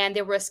 and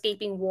they were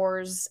escaping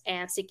wars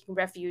and seeking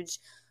refuge.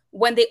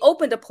 When they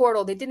opened a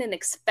portal, they didn't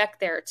expect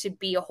there to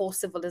be a whole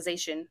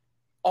civilization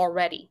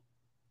already.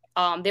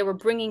 They were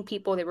bringing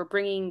people, they were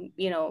bringing,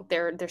 you know,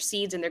 their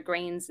seeds and their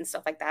grains and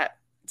stuff like that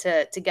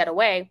to get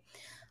away.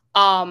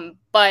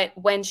 But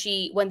when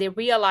they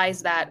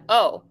realized that,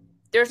 oh,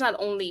 there's not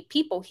only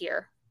people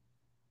here,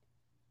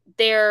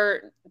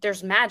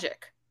 there's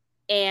magic,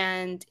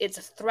 and it's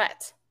a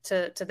threat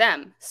to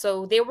them.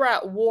 So they were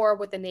at war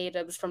with the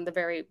natives from the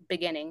very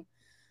beginning.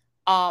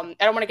 I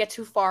don't want to get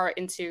too far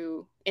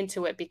into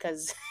it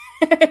because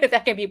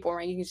that can be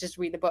boring. You can just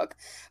read the book.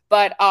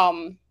 But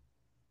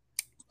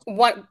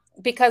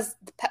because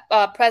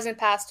present,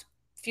 past,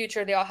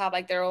 future, they all have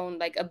like their own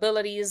like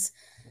abilities.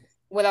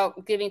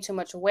 Without giving too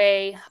much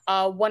away,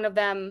 one of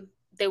them,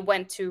 they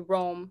went to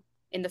Rome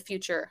in the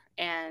future,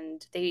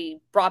 and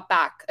they brought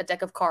back a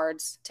deck of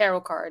cards,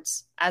 tarot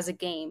cards, as a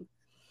game.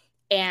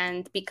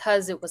 And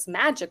because it was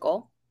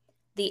magical,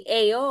 the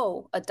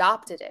AO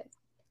adopted it,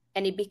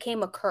 and it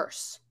became a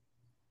curse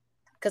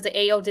because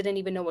the AO didn't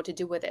even know what to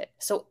do with it.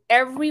 So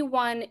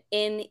everyone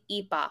in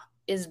IPA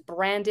is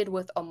branded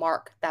with a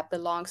mark that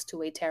belongs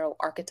to a tarot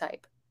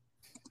archetype.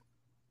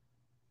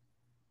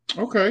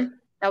 Okay.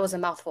 That was a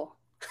mouthful.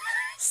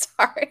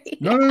 Sorry.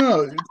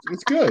 No.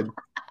 It's good.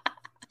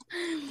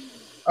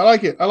 I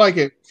like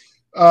it.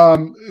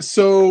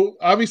 So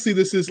obviously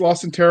this is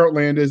Lost in Tarot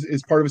Land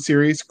is part of a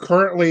series.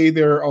 Currently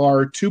there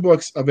are 2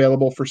 books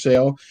available for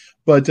sale,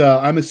 but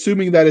I'm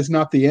assuming that is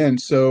not the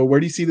end. So where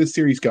do you see this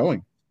series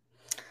going?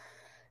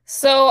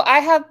 So I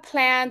have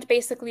planned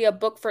basically a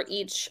book for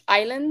each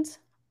island.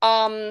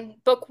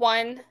 Book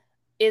 1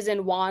 is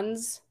in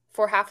wands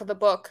for half of the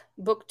book.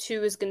 Book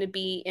 2 is going to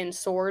be in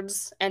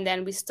swords, and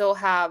then we still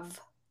have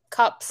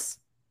cups,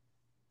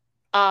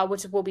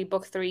 which will be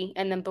book 3,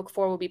 and then book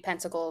 4 will be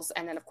pentacles,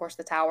 and then of course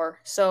the tower.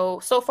 So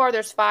far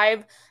there's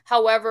 5.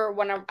 However,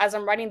 as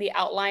I'm writing the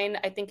outline,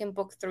 I think in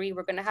book 3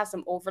 we're gonna have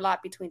some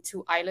overlap between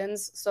 2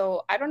 islands.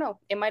 So I don't know,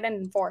 it might end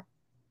in 4.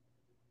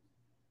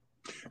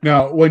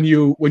 Now, when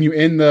you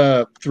end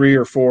the 3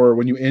 or 4,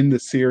 when you end the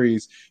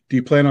series, do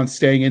you plan on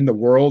staying in the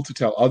world to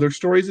tell other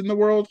stories in the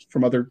world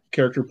from other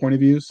character point of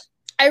views?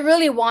 I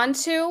really want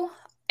to,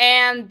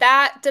 and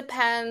that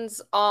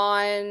depends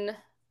on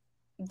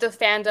the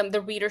fandom,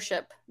 the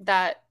readership,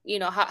 that, you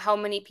know, how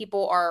many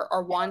people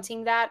are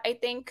wanting that, I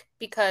think.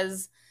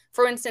 Because,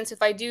 for instance,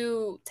 if I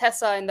do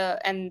Tessa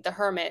and the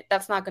Hermit,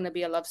 that's not going to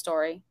be a love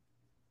story.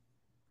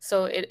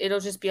 So it'll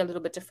just be a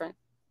little bit different.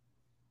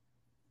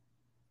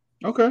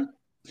 Okay.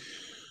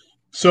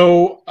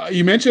 So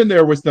you mentioned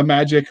there was the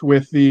magic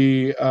with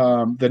the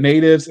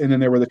natives, and then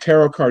there were the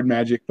tarot card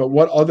magic. But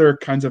what other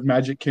kinds of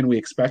magic can we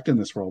expect in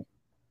this world?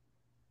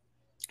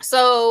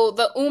 So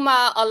the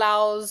Uma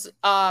allows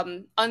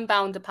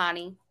unbound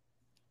Dapani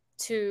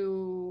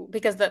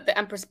because the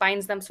Empress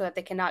binds them so that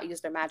they cannot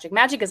use their magic.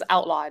 Magic is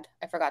outlawed,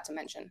 I forgot to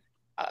mention,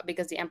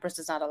 because the Empress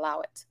does not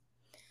allow it.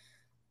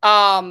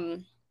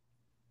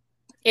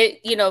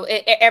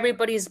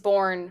 Everybody's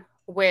born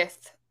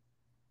with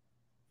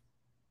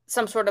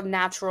some sort of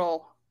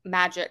natural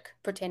magic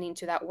pertaining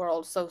to that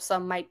world. So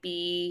some might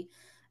be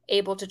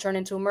able to turn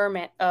into a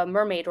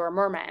mermaid or a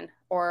merman,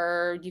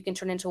 or you can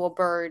turn into a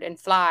bird and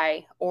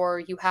fly, or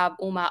you have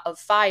Uma of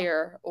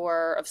fire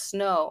or of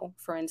snow,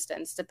 for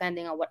instance,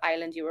 depending on what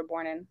island you were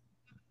born in.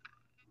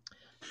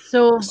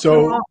 So I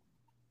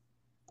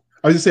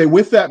was gonna say,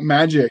 with that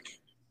magic,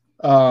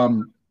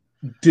 do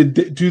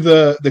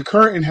the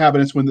current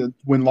inhabitants,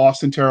 when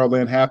Lost in Tarot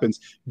Land happens,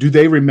 do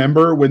they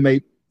remember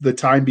the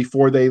time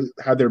before they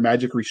had their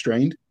magic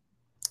restrained,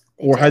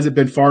 or has it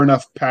been far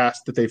enough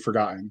past that they've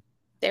forgotten?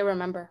 They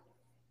remember.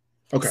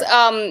 Okay.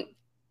 So,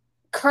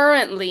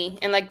 currently,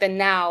 in like the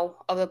now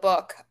of the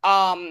book,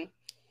 the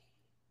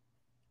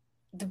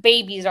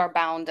babies are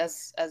bound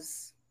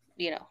as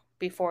you know,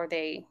 before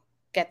they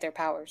get their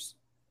powers.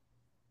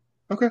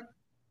 Okay.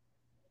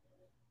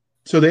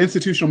 So the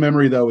institutional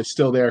memory, though, is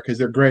still there because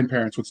their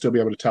grandparents would still be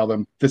able to tell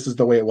them this is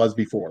the way it was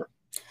before.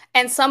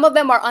 And some of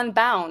them are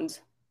unbound.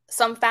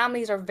 Some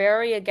families are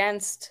very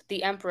against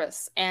the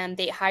Empress, and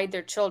they hide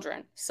their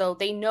children. So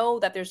they know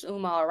that there's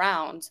Uma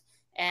around.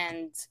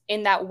 And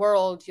in that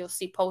world, you'll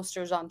see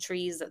posters on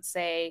trees that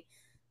say,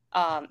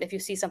 if you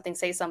see something,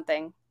 say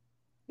something.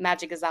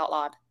 Magic is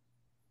outlawed.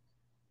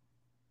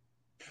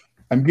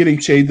 I'm getting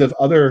shades of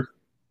other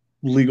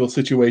legal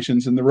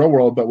situations in the real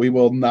world, but we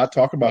will not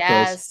talk about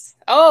those.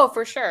 Oh,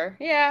 for sure.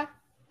 Yeah.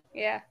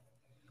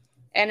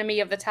 Enemy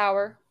of the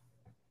Tower.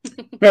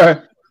 All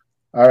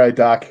right,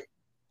 Doc.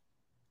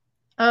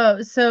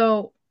 Oh,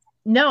 so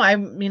no, I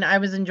mean I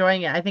was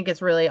enjoying it. I think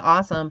it's really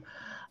awesome.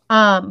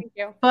 Um, Thank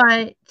you.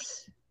 but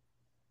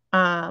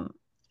um,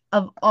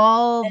 of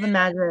all the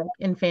magic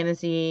in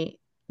fantasy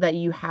that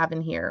you have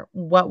in here,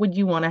 what would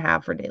you want to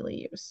have for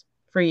daily use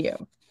for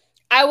you?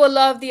 I would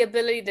love the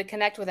ability to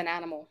connect with an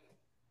animal.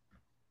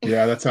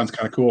 Yeah, that sounds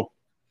kind of cool.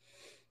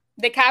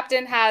 The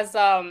captain has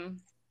a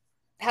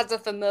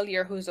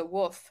familiar who's a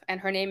wolf, and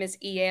her name is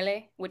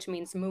Iele, which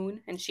means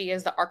moon, and she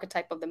is the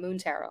archetype of the moon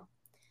tarot.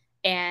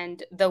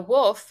 And the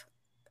wolf,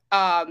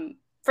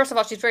 first of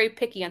all, she's very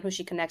picky on who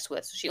she connects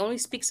with, so she only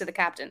speaks to the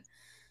captain,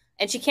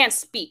 and she can't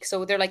speak,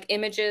 so they're like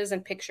images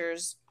and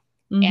pictures,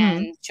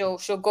 and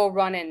she'll go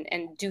run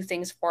and do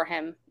things for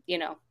him, you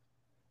know.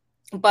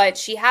 But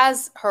she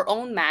has her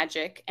own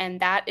magic, and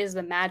that is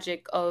the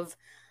magic of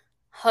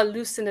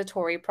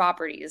hallucinatory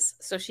properties.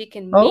 So she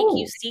can make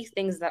you see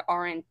things that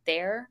aren't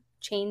there,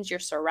 change your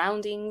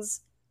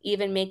surroundings,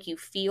 even make you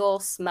feel,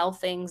 smell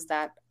things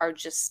that are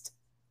just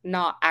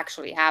not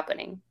actually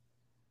happening.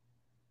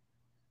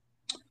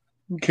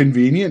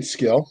 Convenient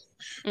skill.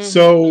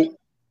 So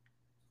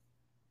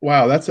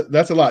wow, that's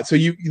a lot. So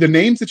the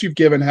names that you've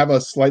given have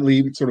a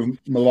slightly sort of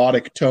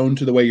melodic tone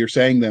to the way you're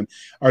saying them.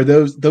 Are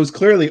those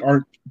clearly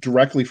aren't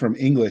directly from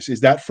English?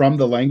 Is that from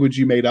the language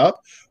you made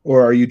up,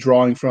 or are you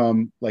drawing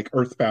from like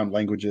earthbound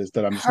languages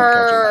that I'm just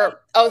not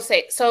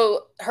catching?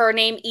 So her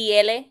name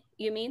Iele,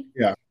 you mean?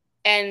 Yeah.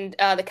 And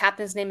the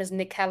captain's name is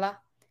Nikela.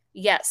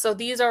 Yeah, so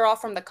these are all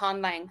from the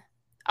Conlang.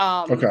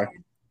 Okay.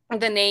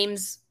 The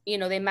names, you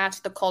know, they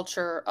match the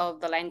culture of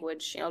the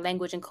language. You know,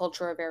 language and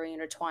culture are very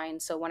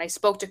intertwined. So when I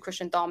spoke to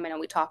Christian Dahlman and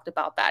we talked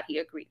about that, he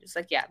agreed. It's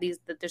like, yeah,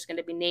 there's going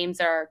to be names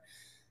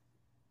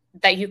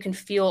that you can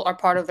feel are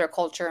part of their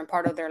culture and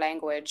part of their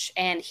language.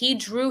 And he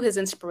drew his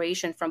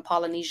inspiration from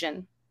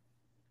Polynesian.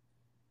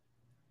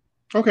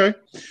 Okay.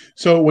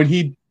 So when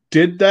he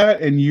did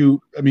that,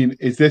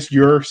 is this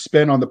your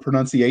spin on the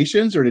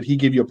pronunciations, or did he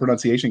give you a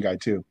pronunciation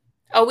guide too?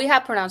 Oh, we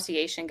have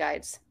pronunciation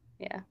guides.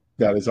 Yeah.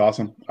 That is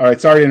awesome. All right.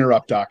 Sorry to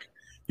interrupt, Doc.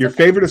 Your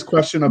favoriteest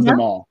question of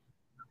them all.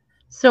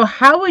 So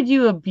how would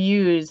you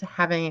abuse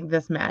having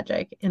this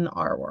magic in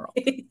our world?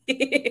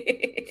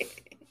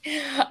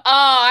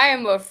 I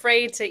am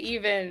afraid to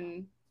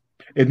even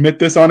admit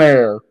this on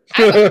air.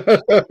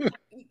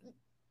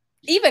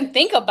 Even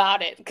think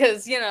about it,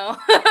 because, you know,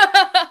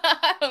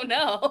 I don't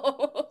know.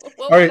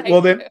 All right.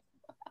 Well, then,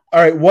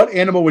 all right. What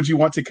animal would you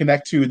want to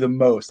connect to the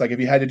most? Like if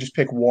you had to just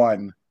pick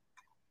one.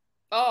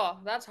 Oh,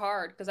 that's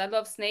hard, because I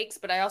love snakes,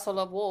 but I also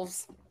love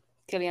wolves.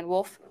 Killian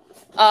wolf.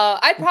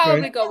 I'd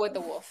probably go with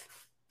the wolf.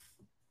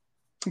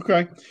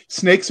 Okay.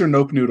 Snakes are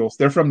nope noodles.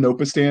 They're from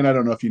Nopistan. I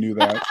don't know if you knew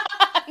that.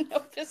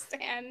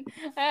 Nopistan.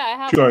 I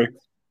have. Sorry.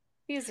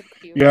 He's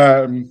cute.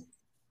 Yeah.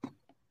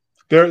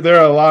 There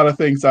are a lot of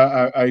things.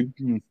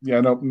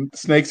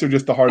 Snakes are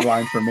just a hard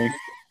line for me.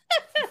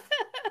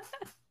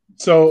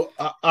 So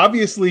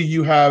obviously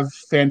you have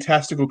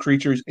fantastical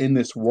creatures in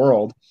this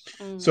world.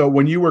 So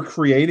when you were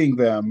creating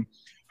them,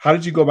 how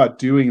did you go about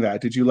doing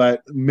that? Did you let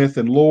myth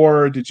and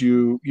lore? Did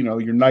you,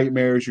 your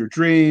nightmares, your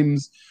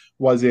dreams?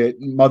 Was it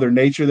Mother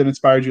Nature that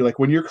inspired you? Like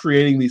when you're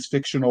creating these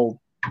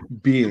fictional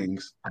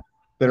beings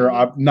that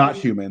are not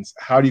humans,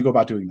 how do you go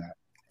about doing that?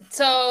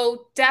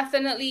 So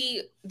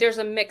definitely there's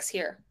a mix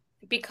here,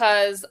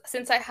 because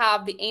since I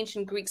have the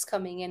ancient Greeks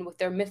coming in with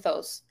their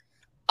mythos,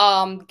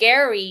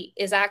 Gary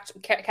is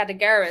actually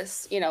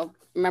Catagaris,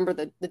 remember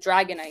the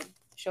dragon I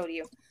showed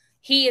you?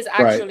 He is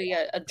actually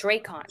a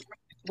Drakon,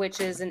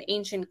 which is an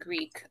ancient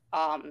Greek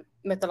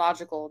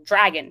mythological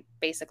dragon,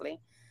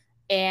 basically.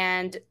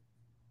 And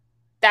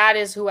that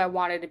is who I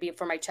wanted to be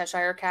for my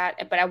Cheshire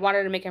cat, but I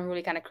wanted to make him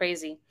really kind of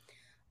crazy.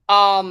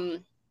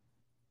 Then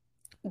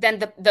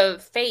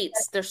the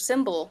fates, their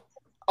symbol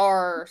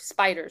are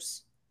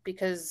spiders,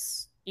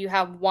 because you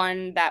have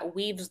one that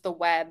weaves the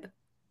web,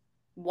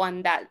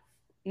 one that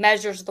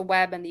measures the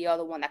web, and the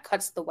other one that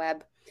cuts the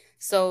web.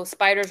 So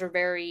spiders are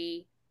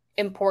very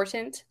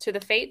important to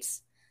the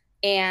fates,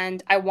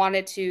 and I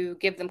wanted to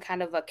give them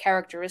kind of a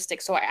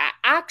characteristic. So I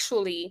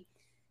actually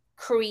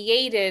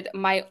created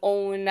my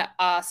own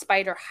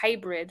spider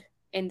hybrid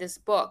in this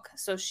book.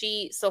 So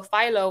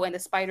Philo and the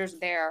spiders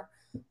there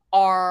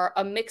are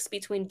a mix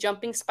between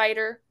jumping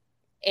spider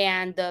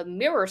and the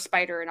mirror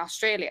spider in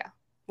Australia,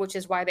 which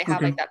is why they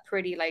have like that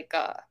pretty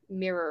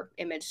mirror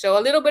image. So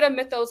a little bit of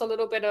mythos, a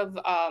little bit of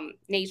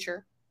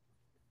nature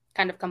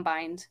kind of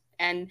combined.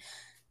 And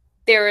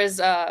there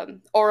is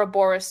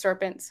Ouroboros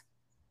serpents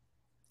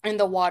in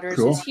the waters.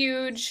 Cool. It's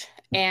huge.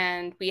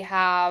 And we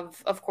have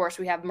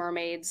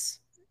mermaids,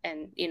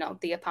 and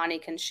the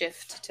Apani can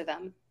shift to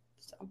them.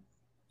 So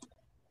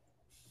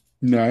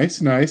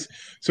nice.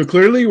 So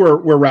clearly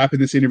we're wrapping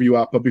this interview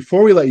up, but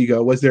before we let you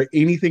go, was there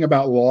anything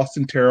about Lost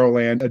in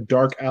Tarotland, a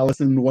dark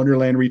Alice in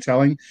Wonderland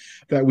retelling,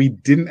 that we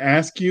didn't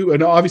ask you?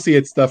 And obviously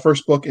it's the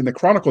first book in the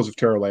Chronicles of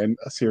Tarotland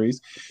series,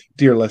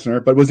 dear listener,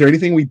 but was there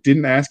anything we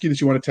didn't ask you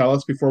that you want to tell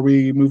us before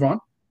we move on?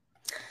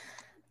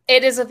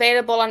 It is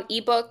available on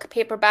ebook,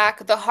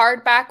 paperback. The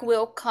hardback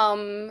will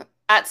come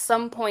at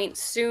some point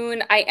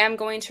soon. I am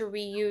going to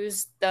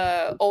reuse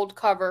the old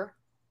cover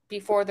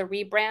before the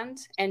rebrand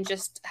and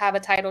just have a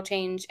title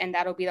change, and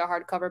that'll be the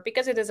hardcover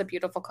because it is a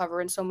beautiful cover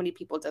and so many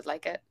people did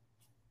like it.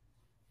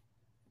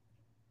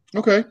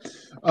 Okay.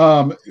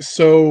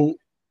 So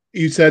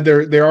you said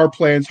there are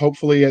plans,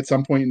 hopefully at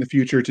some point in the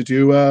future, to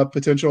do a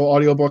potential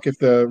audiobook if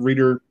the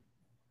reader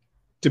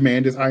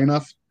demand is high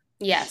enough?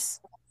 Yes,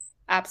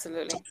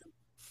 absolutely.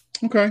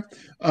 Okay.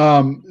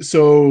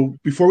 So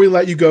before we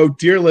let you go,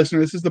 dear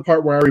listener, this is the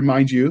part where I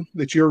remind you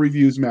that your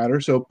reviews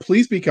matter. So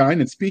please be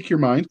kind and speak your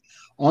mind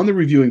on the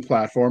reviewing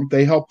platform.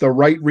 They help the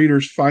right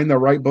readers find the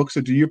right book,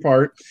 so do your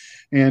part.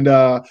 And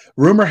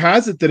rumor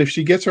has it that if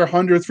she gets her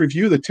 100th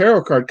review, the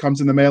tarot card comes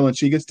in the mail and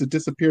she gets to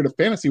disappear to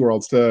Fantasy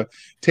Worlds to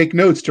take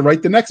notes to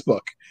write the next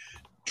book.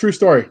 True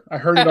story. I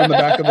heard it on the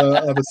back of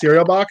a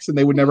cereal box, and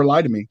they would never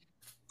lie to me.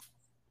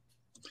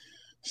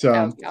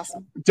 So,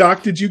 awesome.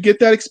 Doc, did you get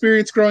that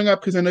experience growing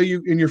up? Because I know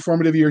you, in your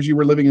formative years, you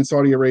were living in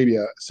Saudi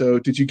Arabia. So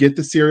did you get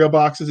the cereal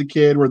box as a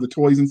kid where the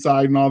toys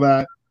inside and all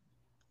that?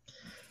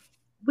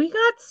 We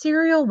got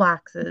cereal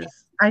boxes.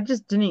 I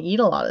just didn't eat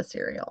a lot of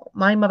cereal.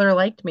 My mother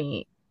liked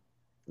me.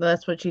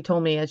 That's what she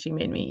told me as she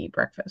made me eat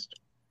breakfast.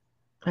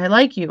 I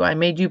like you. I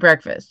made you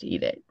breakfast.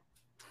 Eat it.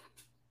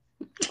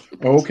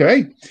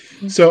 Okay.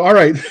 So, all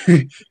right.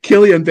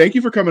 Killian, thank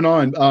you for coming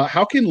on.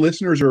 How can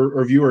listeners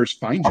or viewers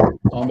find you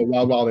on the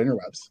Wild Wild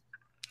Interwebs?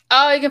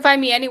 Oh, you can find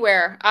me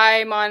anywhere.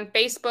 I'm on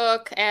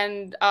Facebook,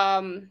 and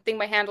I think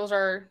my handle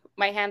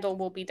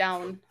will be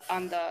down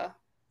on the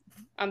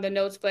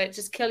notes, but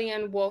just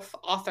Killian Wolf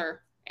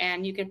Author,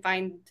 and you can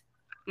find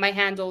my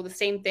handle, the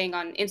same thing,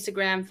 on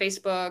Instagram,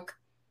 Facebook,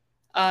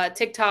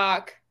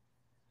 TikTok,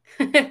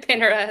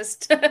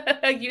 Pinterest,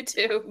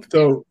 YouTube.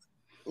 So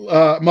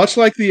much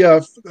like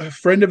the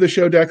friend of the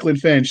show, Declan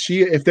Finn,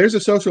 if there's a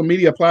social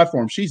media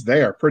platform, she's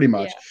there pretty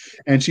much.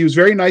 Yeah. And she was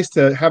very nice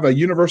to have a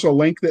universal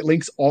link that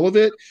links all of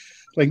it.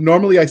 Like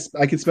normally I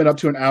could spend up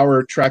to an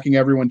hour tracking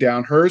everyone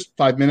down. Hers,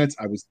 5 minutes,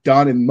 I was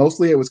done. And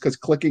mostly it was because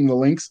clicking the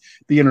links,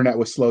 the internet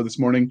was slow this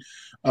morning.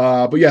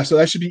 But yeah, so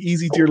that should be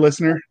easy, dear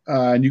listener.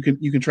 And you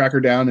can track her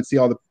down and see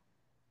all the,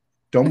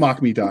 don't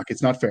mock me, Doc.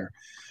 It's not fair.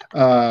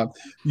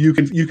 You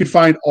can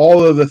find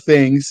all of the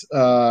things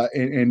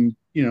and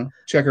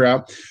check her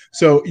out.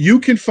 So you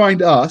can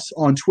find us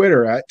on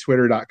Twitter at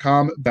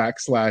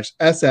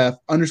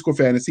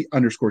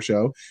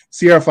twitter.com/SF_fantasy_show,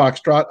 Sierra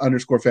Foxtrot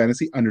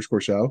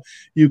 _fantasy_show.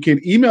 You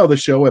can email the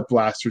show at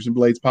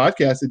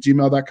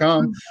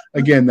blastersandbladespodcast@gmail.com.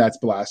 Again, that's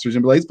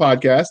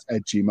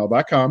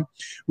blastersandbladespodcast@gmail.com.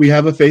 We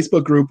have a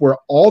Facebook group where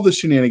all the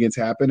shenanigans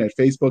happen at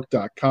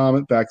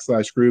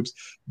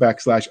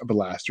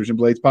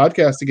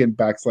facebook.com/groups/blastersandbladespodcast. Again,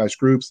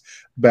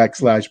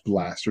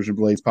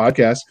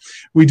 /groups/blastersandbladespodcast.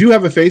 We do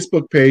have a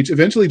Facebook page.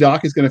 Eventually,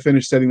 Doc is going to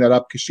finish setting that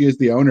up because she is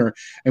the owner,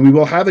 and we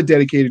will have a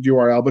dedicated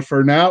URL. But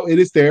for now, it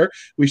is there.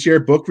 We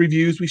share book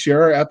reviews. We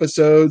share our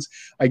episodes.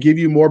 I give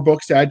you more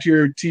books to add to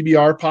your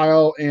TBR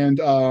pile, and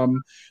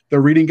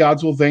the reading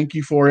gods will thank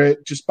you for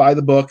it. Just buy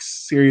the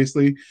books.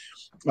 Seriously.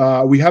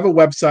 We have a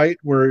website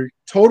where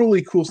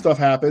totally cool stuff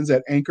happens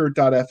at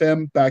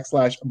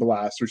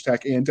anchor.fm/blasters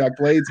tech and tech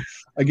blades.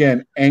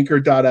 Again,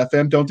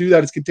 anchor.fm. Don't do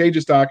that. It's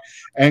contagious, Doc.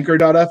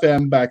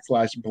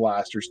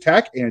 Anchor.fm/blasters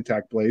tech and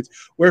tech blades,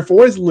 where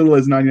for as little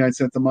as 99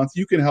 cents a month,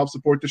 you can help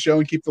support the show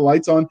and keep the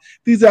lights on.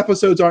 These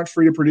episodes aren't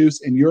free to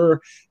produce, and your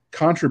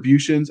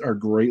contributions are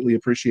greatly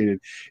appreciated.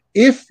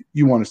 If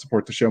you want to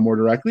support the show more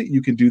directly, you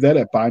can do that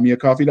at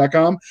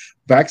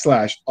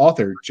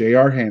buymeacoffee.com/author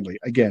J.R. Handley.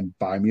 Again,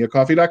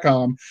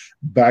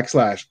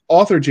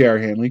 buymeacoffee.com/author J.R.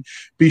 Handley.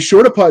 Be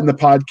sure to put in the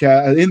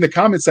podcast, in the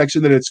comment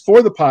section, that it's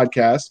for the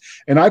podcast.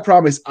 And I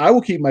promise I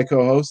will keep my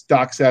co-hosts,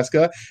 Doc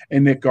Seska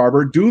and Nick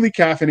Garber, duly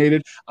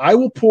caffeinated. I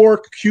will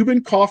pour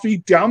Cuban coffee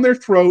down their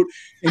throat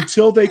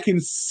until they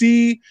can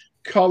see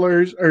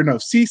colors, or no,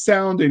 see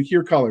sound and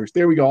hear colors.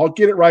 There we go. I'll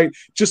get it right.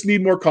 Just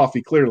need more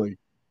coffee, clearly.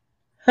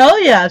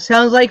 Hell yeah.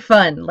 Sounds like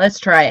fun. Let's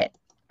try it.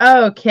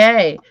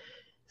 Okay.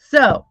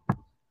 So,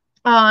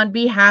 on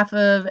behalf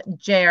of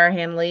J.R.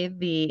 Handley,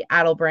 the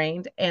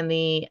addle-brained, and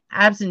the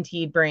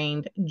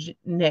absentee-brained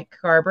Nick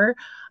Garber,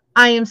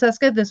 I am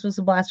Seska. This was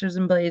the Blasters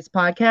and Blades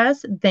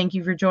podcast. Thank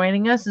you for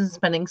joining us and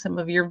spending some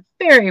of your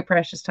very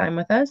precious time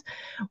with us.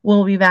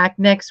 We'll be back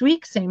next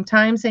week, same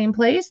time, same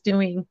place,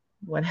 doing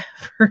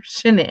whatever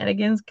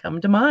shenanigans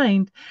come to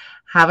mind.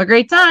 Have a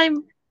great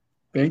time.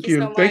 Thank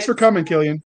you. Thanks for coming, Killian.